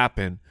could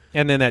happen.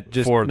 And then that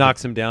just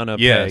knocks him down a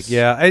Yes. peg.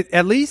 Yeah,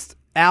 at least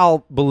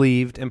Al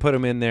believed and put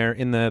him in there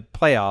in the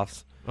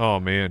playoffs. Oh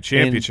man,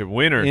 championship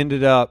winner.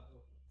 Ended up.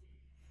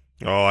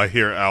 Oh, I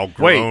hear Al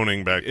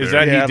groaning back there. Is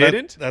that he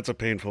didn't? That's a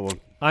painful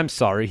one. I'm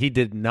sorry, he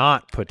did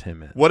not put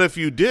him in. What if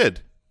you did?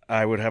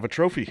 I would have a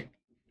trophy.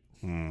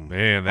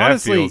 Man, that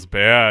Honestly, feels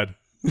bad.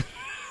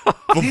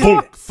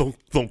 Thunk, thunk,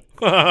 thunk.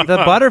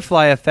 The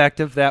butterfly effect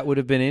of that would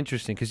have been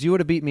interesting because you would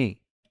have beat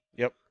me.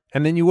 Yep.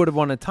 And then you would have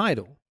won a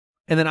title.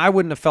 And then I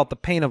wouldn't have felt the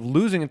pain of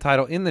losing a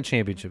title in the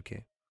championship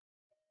game.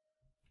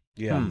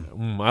 Yeah.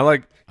 I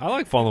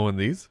like following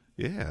these.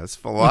 Yeah,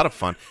 it's a lot of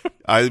fun.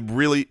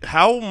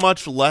 How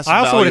much less I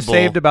also would have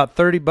valuable- saved about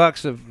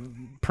 $30 of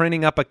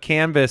printing up a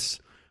canvas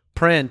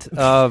print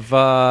of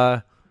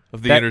the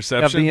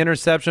interception? Of the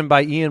interception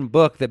by Ian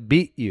Book that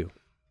beat you.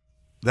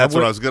 That's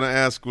what I was going to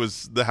ask,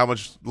 was how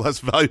much less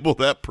valuable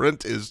that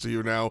print is to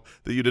you now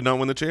that you did not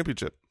win the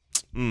championship.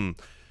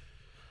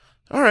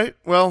 All right.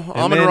 Well,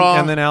 Amon-Ra.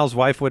 And then Al's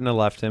wife wouldn't have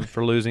left him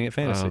for losing at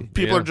fantasy.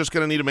 People are just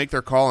going to need to make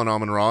their call on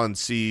Amon-Ra and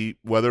see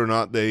whether or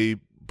not they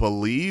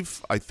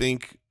believe. I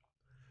think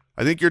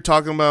you're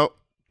talking about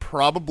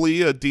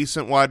probably a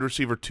decent wide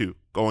receiver 2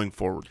 going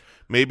forward.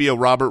 Maybe a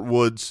Robert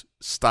Woods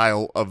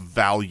style of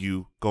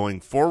value going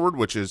forward,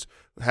 which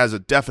has a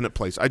definite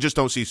place. I just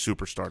don't see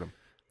superstardom.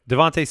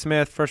 DeVonta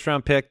Smith,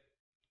 first-round pick.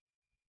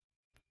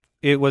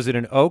 Was it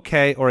an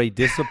okay or a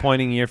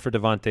disappointing year for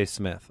DeVonta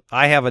Smith?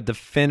 I have a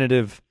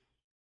definitive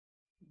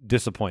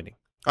disappointing.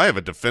 I have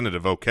a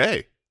definitive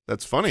okay.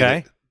 That's funny.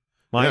 Okay.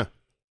 Mike? Yeah.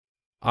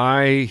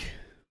 I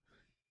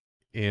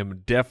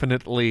am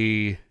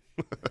definitely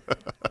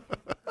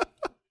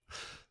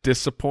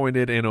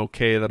disappointed and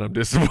okay that I'm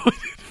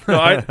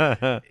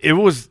disappointed. It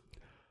was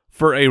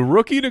for a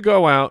rookie to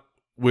go out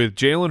with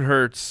Jalen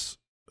Hurts,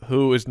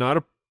 who is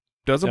not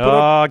doesn't put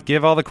up.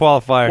 Give all the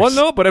qualifiers. Well,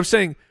 no, but I'm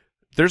saying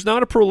there's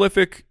not a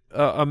prolific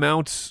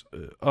amount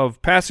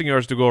of passing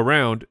yards to go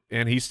around,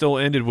 and he still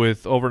ended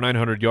with over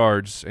 900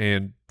 yards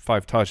and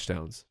 5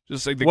 touchdowns.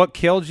 Just like what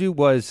killed you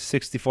was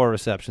 64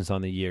 receptions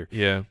on the year.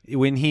 Yeah.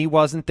 When he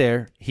wasn't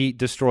there, he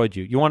destroyed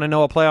you. You want to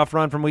know a playoff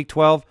run from week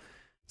 12?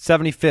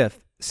 75th,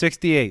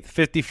 68th,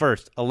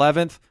 51st,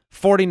 11th,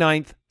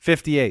 49th,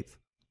 58th.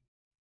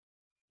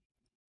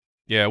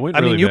 Yeah, it went I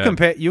really mean, you bad.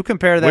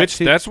 compare that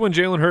to that's when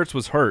Jalen Hurts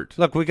was hurt.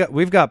 Look,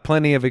 we've got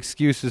plenty of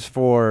excuses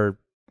for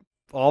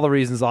all the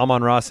reasons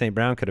Amon-Ra St.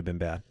 Brown could have been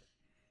bad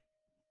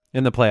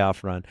in the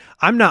playoff run.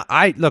 I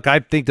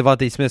think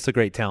DeVonta Smith's a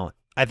great talent.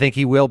 I think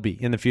he will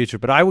be in the future,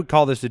 but I would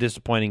call this a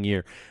disappointing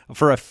year.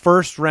 For a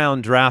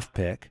first-round draft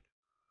pick,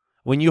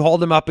 when you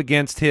hold him up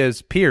against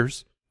his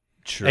peers,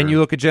 Sure. and you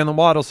look at Jaylen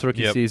Waddle's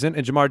rookie season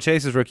and Jamar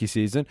Chase's rookie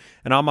season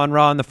and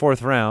Amon-Ra in the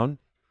 4th round,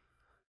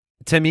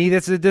 to me,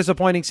 that's a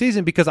disappointing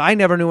season because I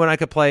never knew when I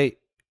could play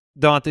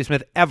DeVonta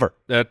Smith ever.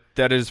 That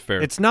is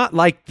fair. It's not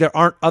like there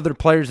aren't other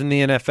players in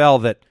the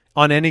NFL that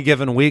on any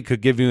given week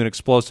could give you an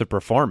explosive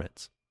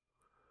performance.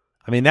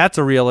 I mean, that's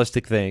a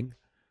realistic thing,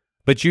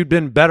 but you'd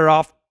been better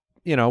off,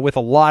 with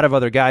a lot of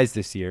other guys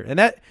this year. And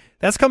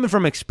that's coming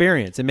from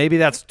experience, and maybe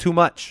that's too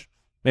much.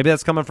 Maybe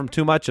that's coming from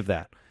too much of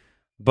that.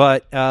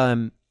 But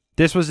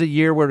this was a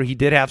year where he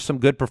did have some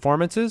good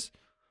performances,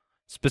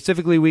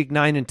 specifically week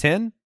 9 and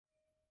 10,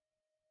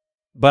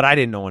 but I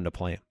didn't know when to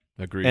play him.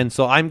 Agreed. And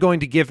so I'm going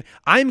to give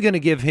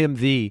him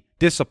the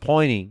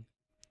disappointing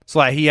so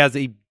that he has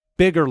a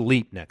bigger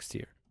leap next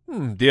year.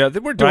 Yeah,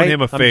 we're doing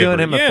him a favor. I'm doing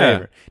him a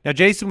favor. Now,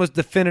 Jason was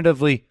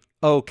definitively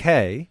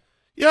okay.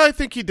 Yeah, I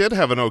think he did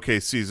have an okay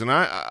season.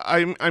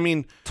 I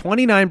mean,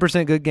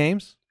 29% good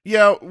games.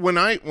 Yeah, when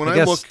I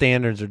guess look,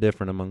 standards are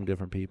different among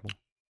different people.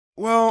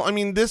 Well, I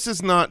mean, this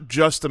is not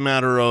just a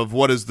matter of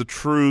what is the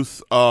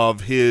truth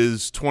of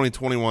his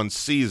 2021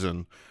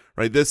 season,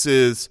 right? This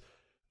is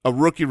a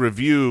rookie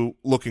review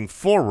looking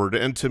forward,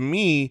 and to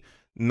me,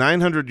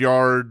 900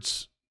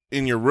 yards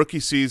in your rookie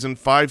season,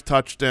 5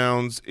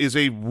 touchdowns is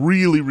a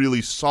really,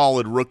 really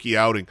solid rookie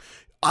outing.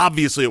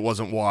 Obviously, it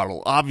wasn't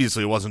Waddle.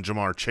 Obviously, it wasn't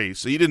Jamar Chase.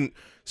 So he didn't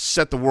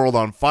set the world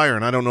on fire,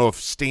 and I don't know if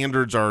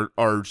standards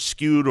are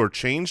skewed or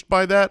changed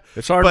by that.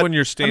 It's hard when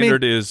your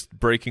standard is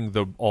breaking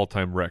the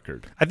all-time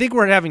record. I think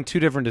we're having two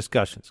different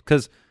discussions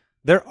because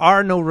there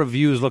are no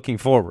reviews looking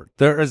forward.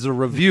 There is a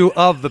review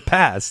of the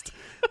past,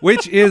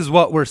 which is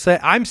what we're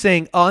saying. I'm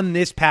saying on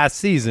this past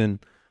season,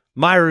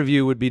 my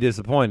review would be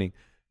disappointing.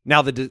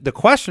 Now, the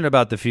question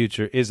about the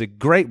future is a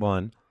great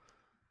one,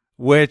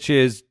 which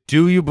is,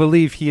 do you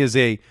believe he is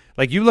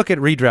like you look at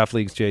redraft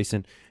leagues,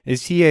 Jason,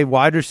 is he a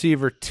wide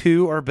receiver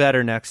 2 or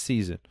better next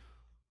season?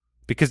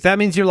 Because that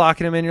means you're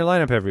locking him in your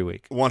lineup every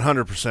week.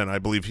 100%. I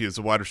believe he is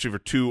a wide receiver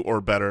 2 or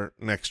better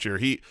next year.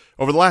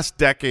 Over the last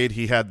decade,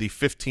 he had the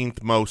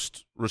 15th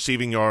most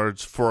receiving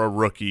yards for a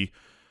rookie.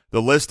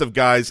 The list of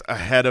guys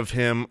ahead of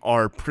him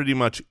are pretty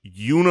much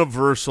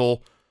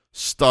universal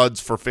studs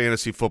for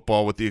fantasy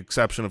football, with the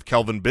exception of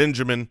Kelvin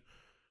Benjamin.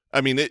 I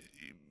mean,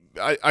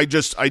 I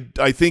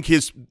think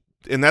his,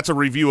 and that's a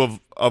review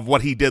of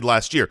what he did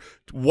last year.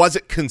 Was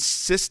it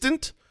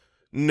consistent?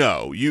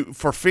 no.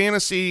 For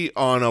fantasy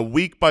on a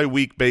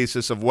week-by-week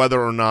basis of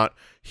whether or not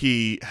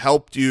he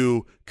helped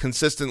you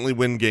consistently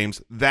win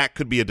games, that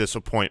could be a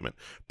disappointment.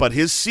 But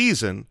his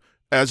season,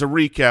 as a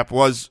recap,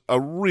 was a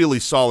really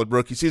solid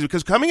rookie season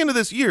because coming into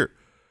this year,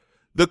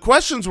 the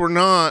questions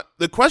about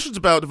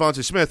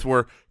DeVonta Smith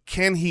were,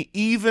 can he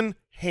even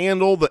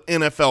handle the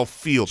NFL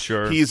field?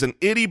 Sure. He's an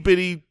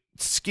itty-bitty,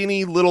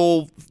 skinny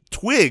little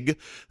twig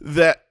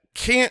that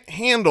can't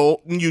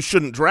handle. You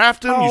shouldn't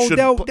draft him. You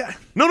shouldn't.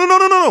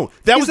 No.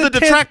 That was the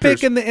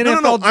detractors. Pick in the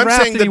NFL no. draft, I'm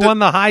saying and he won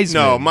the Heisman.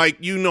 No, Mike,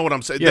 you know what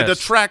I'm saying. Yes. The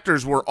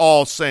detractors were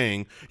all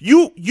saying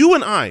you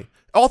and I,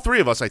 all three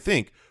of us, I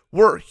think,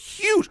 were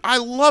huge. I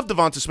love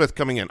DeVonta Smith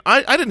coming in.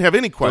 I didn't have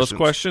any questions. Those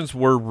questions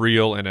were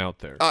real and out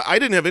there. I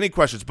didn't have any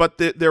questions, but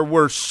there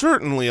were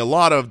certainly a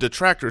lot of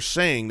detractors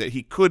saying that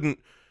he couldn't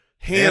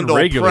handle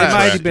regular press. They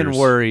might have been Detractors.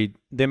 worried.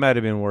 They might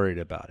have been worried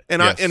about it.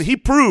 And Yes. and he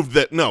proved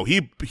that no,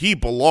 he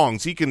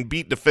belongs. He can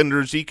beat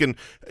defenders. He can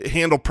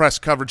handle press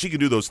coverage. He can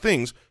do those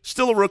things.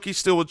 Still a rookie.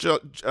 Still with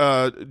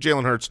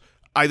Jalen Hurts.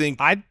 I think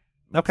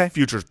Okay.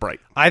 future's bright.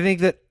 I think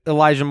that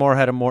Elijah Moore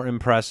had a more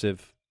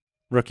impressive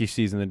rookie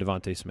season than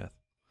DeVonta Smith,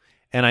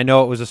 and I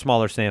know it was a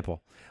smaller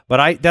sample,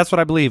 but that's what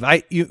I believe.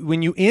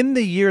 When you end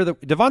the year,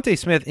 DeVonta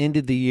Smith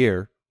ended the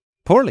year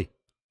poorly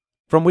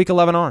from week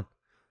 11 on.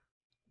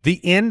 The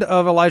end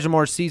of Elijah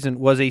Moore's season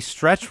was a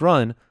stretch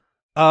run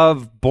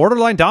of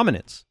borderline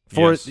dominance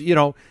for Yes.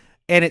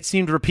 and it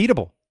seemed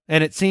repeatable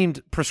and it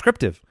seemed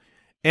prescriptive,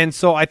 and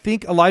so I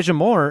think Elijah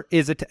Moore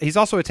he's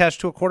also attached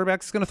to a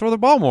quarterback that's going to throw the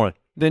ball more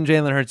than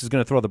Jalen Hurts is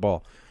going to throw the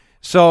ball.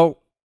 So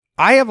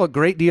I have a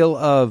great deal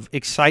of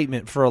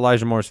excitement for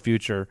Elijah Moore's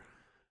future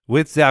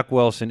with Zach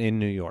Wilson in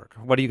New York.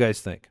 What do you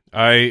guys think?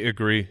 I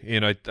agree,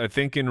 and I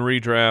think in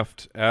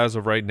redraft, as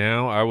of right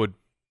now, I would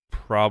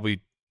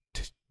probably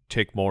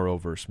take Moore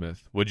over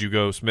Smith. Would you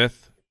go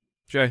Smith,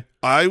 Jay?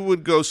 I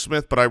would go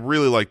Smith, but I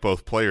really like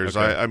both players.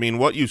 Okay. I mean,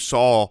 what you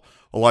saw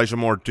Elijah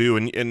Moore do,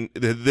 and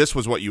this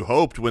was what you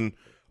hoped when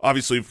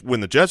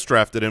the Jets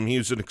drafted him, he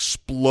was an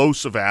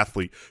explosive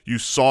athlete. You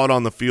saw it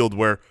on the field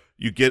where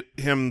you get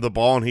him the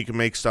ball and he can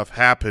make stuff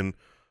happen.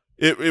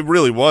 It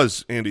really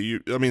was, Andy.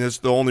 That's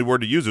the only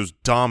word to use. It was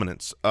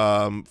dominance.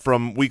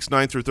 From weeks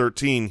 9 through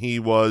 13, he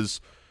was,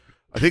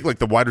 I think, like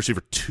the wide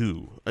receiver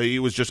 2. He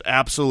was just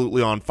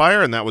absolutely on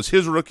fire, and that was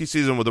his rookie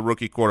season with a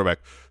rookie quarterback.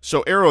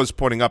 So arrow is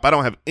pointing up. I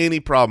don't have any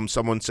problem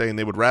someone saying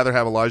they would rather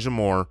have Elijah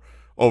Moore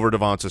over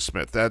DeVonta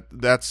Smith.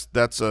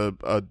 That's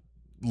a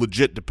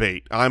legit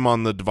debate. I'm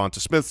on the DeVonta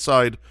Smith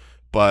side,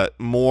 but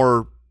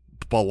Moore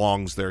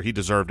belongs there. He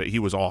deserved it. He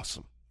was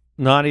awesome.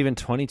 Not even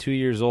 22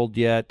 years old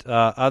yet.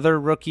 Other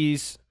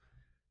rookies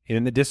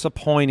in the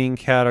disappointing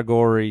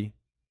category.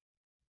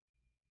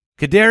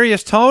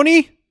 Kadarius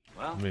Toney.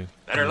 Well,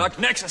 better luck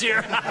next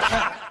year.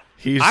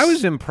 I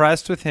was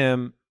impressed with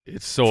him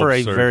It's so for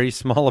absurd. a very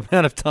small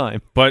amount of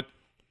time. But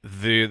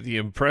the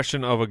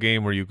impression of a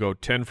game where you go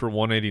 10 for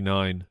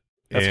 189.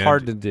 That's and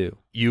hard to do.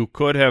 You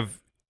could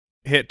have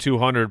hit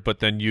 200, but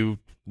then you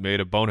made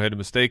a boneheaded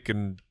mistake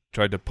and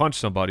tried to punch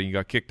somebody and you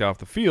got kicked off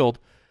the field.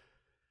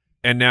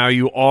 And now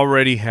you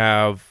already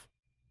have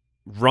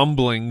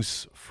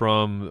rumblings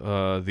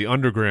from the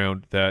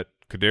underground that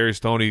Kadarius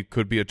Toney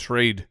could be a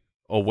trade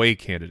away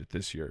candidate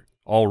this year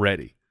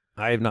already.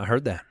 I have not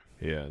heard that.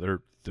 Yeah, they're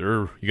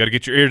you got to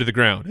get your ear to the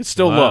ground. It's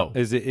still Wow. low.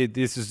 Is it?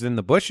 This is in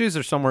the bushes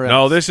or somewhere else?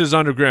 No, this is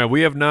underground.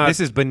 We have not. This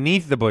is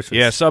beneath the bushes.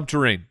 yeah,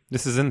 subterranean.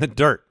 This is in the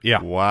dirt.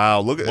 Yeah. Wow.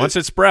 Look at Once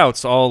it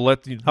sprouts, I'll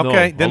let you know.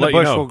 Okay, then I'll the let you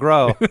bush know. will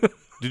grow.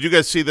 Did you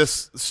guys see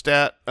this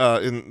stat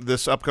in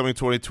this upcoming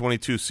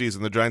 2022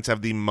 season? The Giants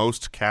have the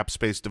most cap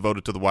space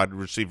devoted to the wide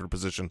receiver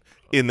position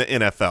in the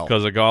NFL.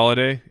 Because of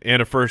Galladay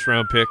and a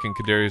first-round pick in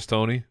Kadarius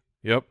Toney.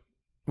 Yep.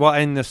 Well,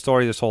 in the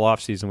story this whole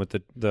offseason with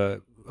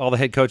the all the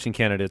head coaching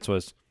candidates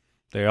was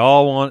they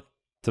all want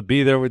to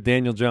be there with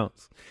Daniel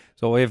Jones.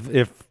 So if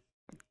it's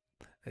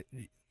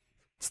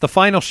the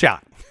final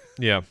shot.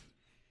 Yeah.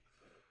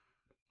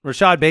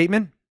 Rashad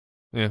Bateman,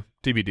 Yeah.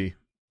 TBD.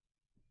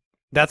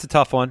 that's a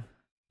tough one.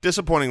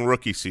 Disappointing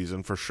rookie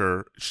season for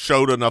sure.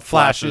 Showed enough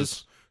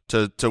Flashes.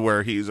 flashes to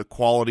where he's a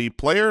quality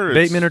player.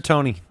 Bateman or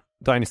Toney,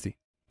 Dynasty.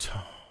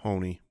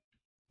 Toney.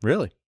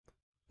 Really?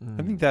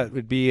 I think that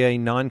would be a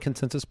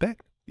non-consensus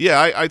pick.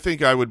 Yeah, I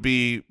think I would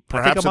be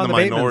perhaps I'm in the on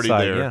the Bateman minority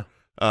side, there.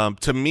 yeah.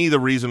 To me, the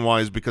reason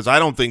why is because I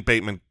don't think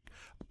Bateman,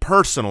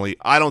 personally,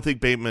 I don't think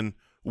Bateman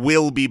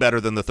will be better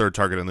than the third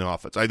target in the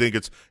offense. I think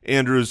it's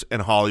Andrews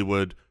and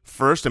Hollywood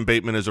first, and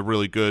Bateman is a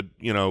really good,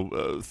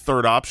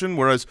 third option.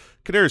 Whereas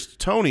Kadarius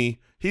Toney,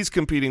 he's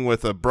competing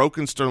with a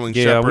broken Sterling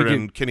Shepard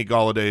and Kenny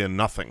Galladay and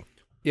nothing.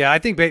 Yeah, I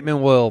think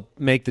Bateman will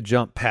make the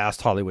jump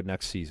past Hollywood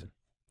next season.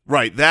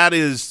 Right,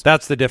 that's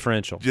the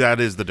differential.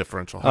 the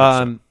differential.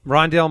 100%.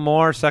 Rondale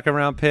Moore,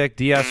 second-round pick.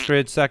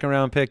 D'Estridge,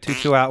 second-round pick.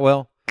 Tutu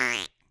Atwell.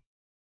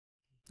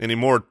 Any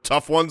more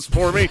tough ones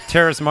for me?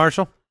 Terrace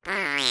Marshall.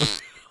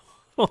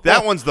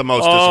 That one's the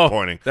most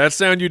disappointing. That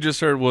sound you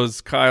just heard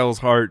was Kyle's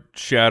heart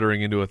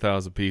shattering into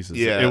 1,000 pieces.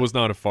 Yeah. It was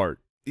not a fart.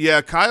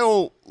 Yeah,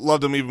 Kyle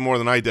loved him even more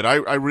than I did.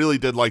 I really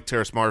did like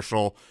Terrace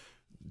Marshall.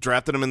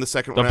 drafted him in the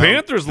second The round.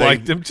 Panthers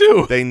liked him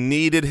too. They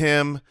needed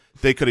him.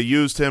 They could have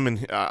used him,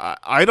 and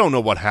I don't know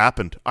what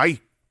happened. I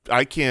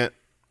can't.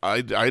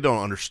 I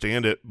don't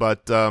understand it,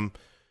 but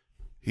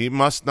he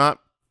must not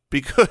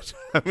be good.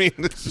 I mean,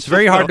 It's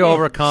very hard to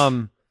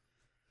overcome.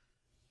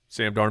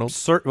 Sam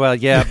Darnold. Well,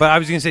 yeah, but I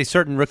was going to say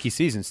certain rookie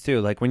seasons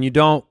too. Like when you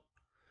don't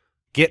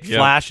get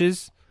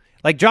flashes,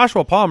 like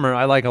Joshua Palmer,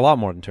 I like a lot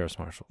more than Terrace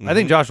Marshall. I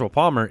think Joshua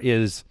Palmer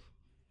is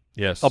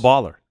a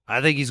baller.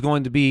 I think he's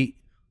going to be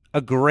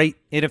a great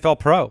NFL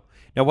pro.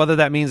 Now, whether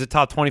that means a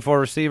top 24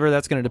 receiver,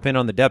 that's going to depend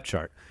on the depth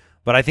chart.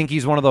 But I think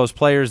he's one of those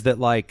players that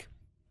like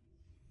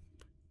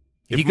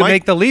he can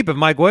make the leap. If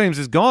Mike Williams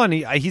is gone,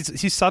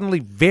 he's suddenly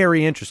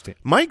very interesting.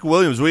 Mike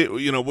Williams,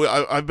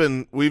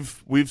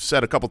 we've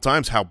said a couple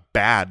times how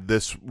bad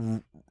this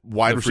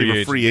wide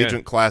receiver free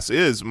agent class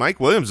is. Mike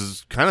Williams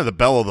is kind of the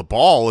belle of the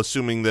ball,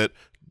 assuming that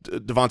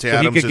DeVonta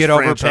Adams is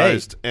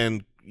franchised,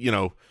 and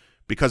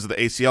because of the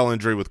ACL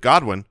injury with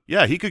Godwin,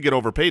 he could get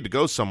overpaid to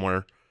go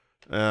somewhere.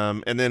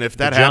 And then if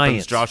that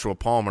happens, Joshua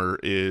Palmer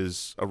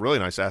is a really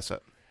nice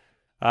asset.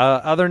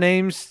 Other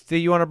names that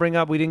you want to bring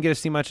up? We didn't get to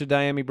see much of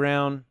Diami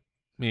Brown.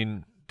 I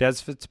mean, Des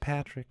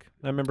Fitzpatrick.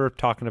 I remember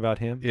talking about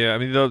him. Yeah, I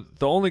mean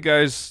the only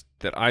guys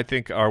that I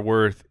think are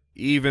worth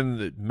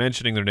even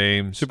mentioning their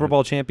names. Super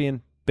Bowl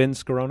champion Ben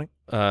Skowronek?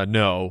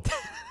 No.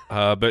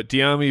 But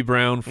Diami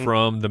Brown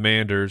from the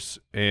Manders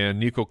and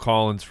Nico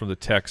Collins from the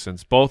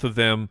Texans. Both of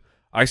them,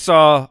 I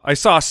saw a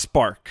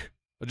spark.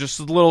 Just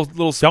a little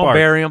spark. Don't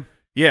bury him.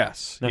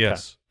 Yes, Okay.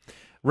 yes.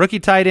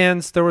 Rookie tight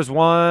ends, there was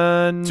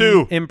one.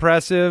 Two.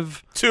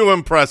 Impressive. Too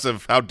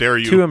impressive. How dare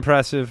you? Two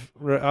impressive.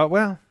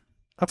 Well,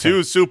 okay.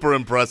 Two super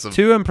impressive.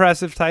 Two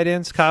impressive tight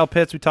ends. Kyle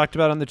Pitts, we talked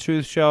about on the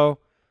Truth Show.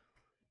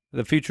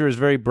 The future is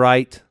very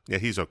bright. Yeah,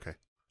 he's okay.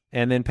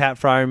 And then Pat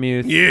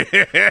Freiermuth. Yeah.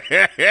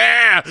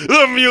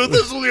 The Muth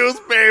is loose,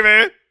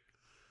 baby.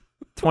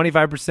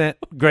 25%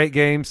 great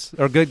games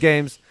or good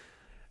games.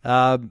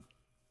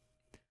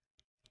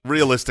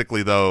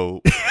 Realistically,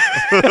 though,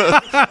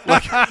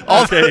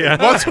 once we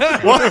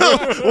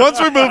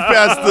move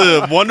past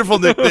the wonderful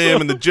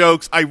nickname and the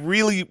jokes, I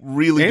really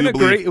do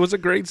believe it was a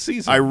great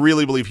season. I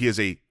really believe he is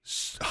a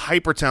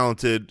hyper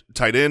talented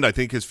tight end. I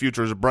think his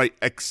future is bright,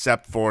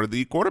 except for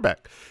the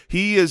quarterback.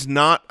 He is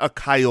not a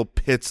Kyle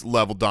Pitts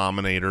level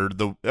dominator.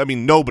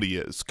 Nobody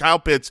is. Kyle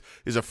Pitts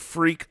is a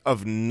freak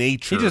of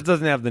nature. He just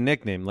doesn't have the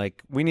nickname.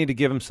 Like, we need to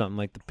give him something.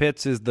 Like, the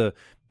Pitts is the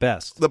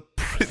best.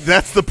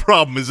 That's the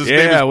problem. Is his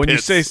name is when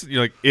Pitts. you say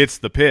you're like it's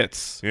the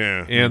Pitts.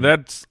 Yeah, and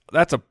that's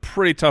a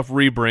pretty tough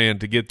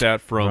rebrand to get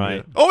that from.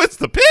 Right. It's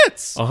the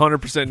Pitts.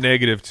 100%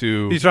 negative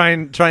to. He's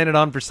trying it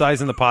on for size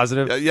in the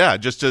positive. Yeah,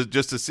 just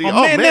to see.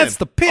 Oh, man, that's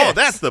the Pitts. Oh,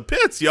 that's the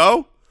Pitts,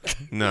 yo.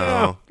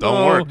 No,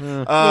 don't worry.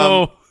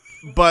 No.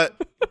 But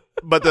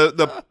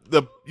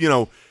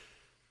the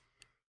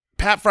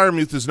Pat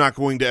Freiermuth is not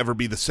going to ever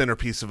be the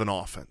centerpiece of an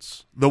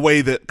offense the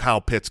way that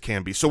Kyle Pitts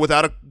can be. So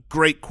without a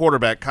great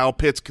quarterback, Kyle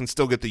Pitts can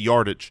still get the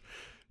yardage.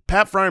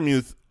 Pat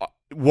Freiermuth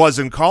was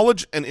in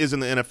college and is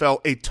in the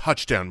NFL a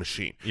touchdown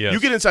machine. Yes. You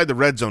get inside the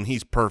red zone,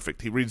 he's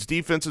perfect. He reads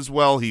defenses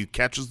well. He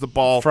catches the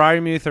ball.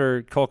 Freiermuth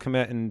or Cole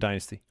Kmet in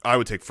Dynasty? I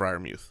would take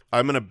Freiermuth.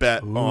 I'm going to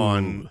bet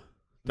on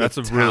that's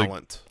the a really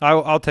talent.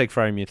 I'll take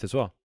Freiermuth as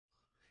well.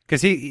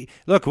 Because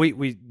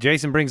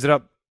Jason brings it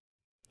up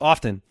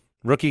often.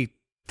 Rookie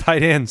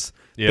tight ends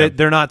that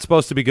they're not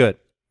supposed to be good.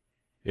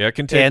 Yeah, it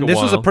can take and a this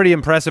while. was a pretty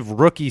impressive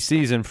rookie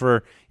season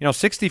for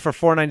 60 for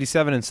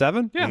 497 and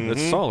 7. Yeah,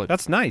 that's solid.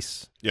 That's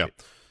nice. Yeah.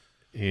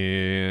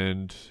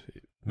 And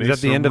is that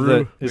the end of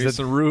the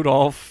Mason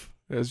Rudolph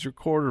as your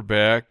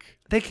quarterback?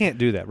 They can't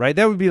do that, right?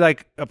 That would be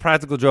like a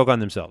practical joke on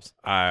themselves.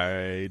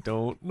 I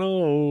don't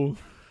know.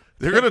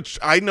 They're gonna.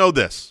 I know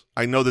this.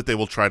 I know that they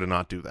will try to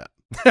not do that.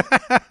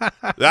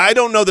 I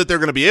don't know that they're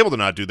going to be able to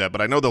not do that,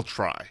 but I know they'll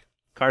try.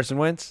 Carson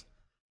Wentz.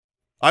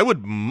 I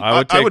would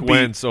take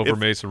Wentz over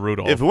Mason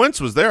Rudolph. If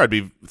Wentz was there, I'd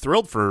be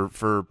thrilled for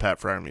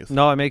Pat Freiermuth.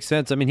 No, it makes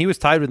sense. I mean, he was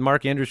tied with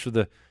Mark Andrews for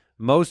the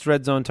most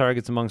red zone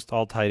targets amongst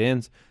all tight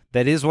ends.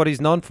 That is what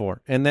he's known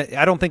for. And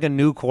I don't think a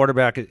new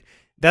quarterback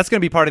 – that's going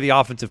to be part of the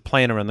offensive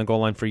plan around the goal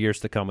line for years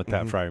to come with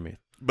Pat Freiermuth.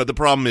 But the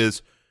problem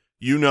is,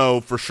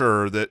 for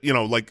sure that,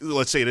 like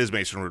let's say it is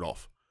Mason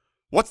Rudolph.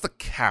 What's the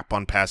cap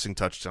on passing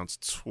touchdowns?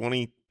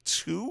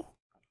 22?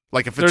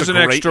 Like if there's it's an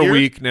extra year?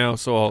 week now,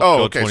 so I'll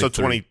go okay, 23. so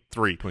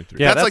 23.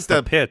 Yeah, that's like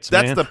the Pitts,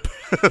 that's man.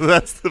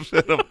 That's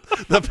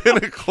the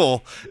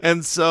pinnacle.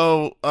 And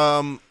so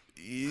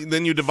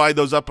then you divide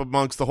those up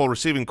amongst the whole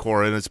receiving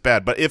core, and it's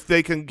bad. But if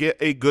they can get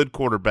a good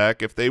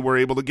quarterback, if they were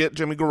able to get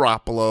Jimmy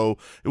Garoppolo,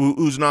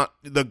 who's not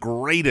the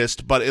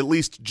greatest, but at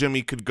least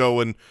Jimmy could go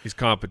and he's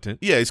competent.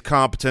 Yeah, he's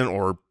competent.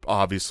 Or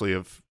obviously,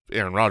 if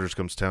Aaron Rodgers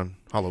comes to town,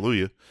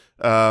 hallelujah.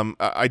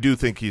 I do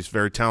think he's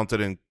very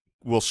talented and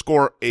will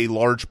score a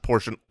large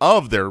portion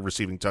of their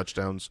receiving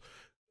touchdowns.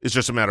 It's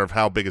just a matter of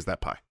how big is that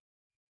pie.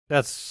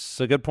 That's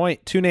a good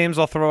point. Two names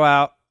I'll throw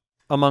out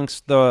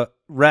amongst the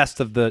rest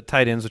of the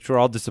tight ends, which were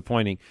all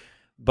disappointing.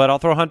 But I'll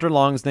throw Hunter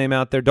Long's name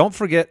out there. Don't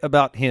forget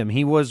about him.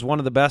 He was one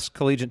of the best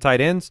collegiate tight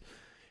ends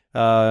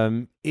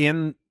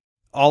in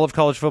all of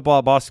college football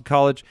at Boston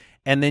College.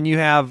 And then you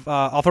have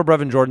I'll throw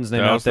Brevin Jordan's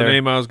name out there. That's the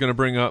name I was going to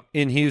bring up.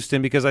 In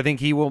Houston, because I think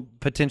he will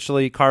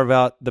potentially carve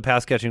out the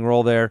pass-catching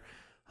role there.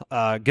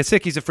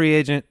 Gesicki's a free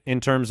agent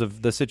in terms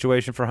of the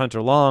situation for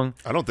Hunter Long.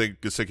 I don't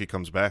think Gesicki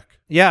comes back.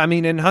 Yeah, I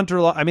mean, and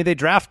Hunter Long, I mean, they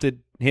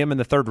drafted him in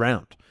the 3rd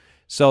round.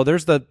 So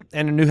there's and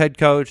a new head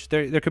coach.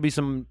 There could be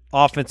some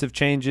offensive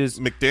changes.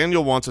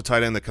 McDaniel wants a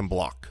tight end that can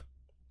block.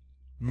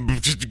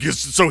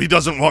 So he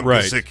doesn't want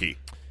Gesicki.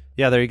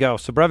 Yeah, there you go.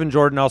 So Brevin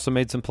Jordan also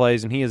made some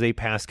plays, and he is a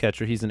pass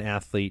catcher. He's an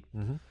athlete.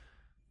 Mm-hmm.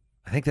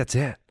 I think that's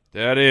it.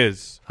 That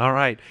is. All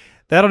right.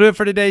 That'll do it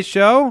for today's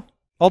show.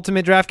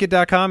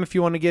 UltimateDraftKit.com if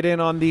you want to get in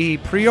on the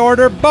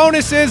pre-order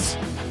bonuses.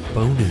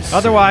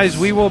 Otherwise,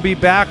 we will be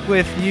back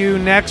with you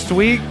next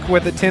week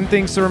with a 10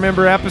 Things to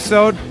Remember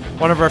episode,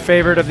 one of our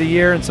favorite of the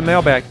year, and some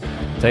mailbag.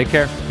 Take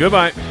care.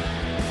 Goodbye.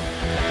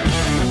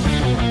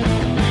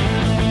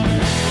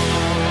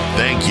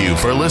 Thank you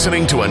for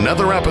listening to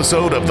another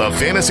episode of the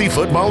Fantasy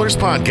Footballers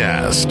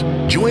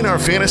Podcast. Join our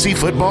fantasy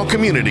football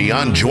community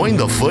on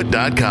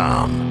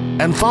jointhefoot.com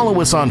and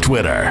follow us on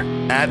Twitter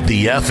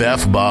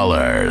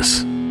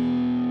 @TheFFBallers.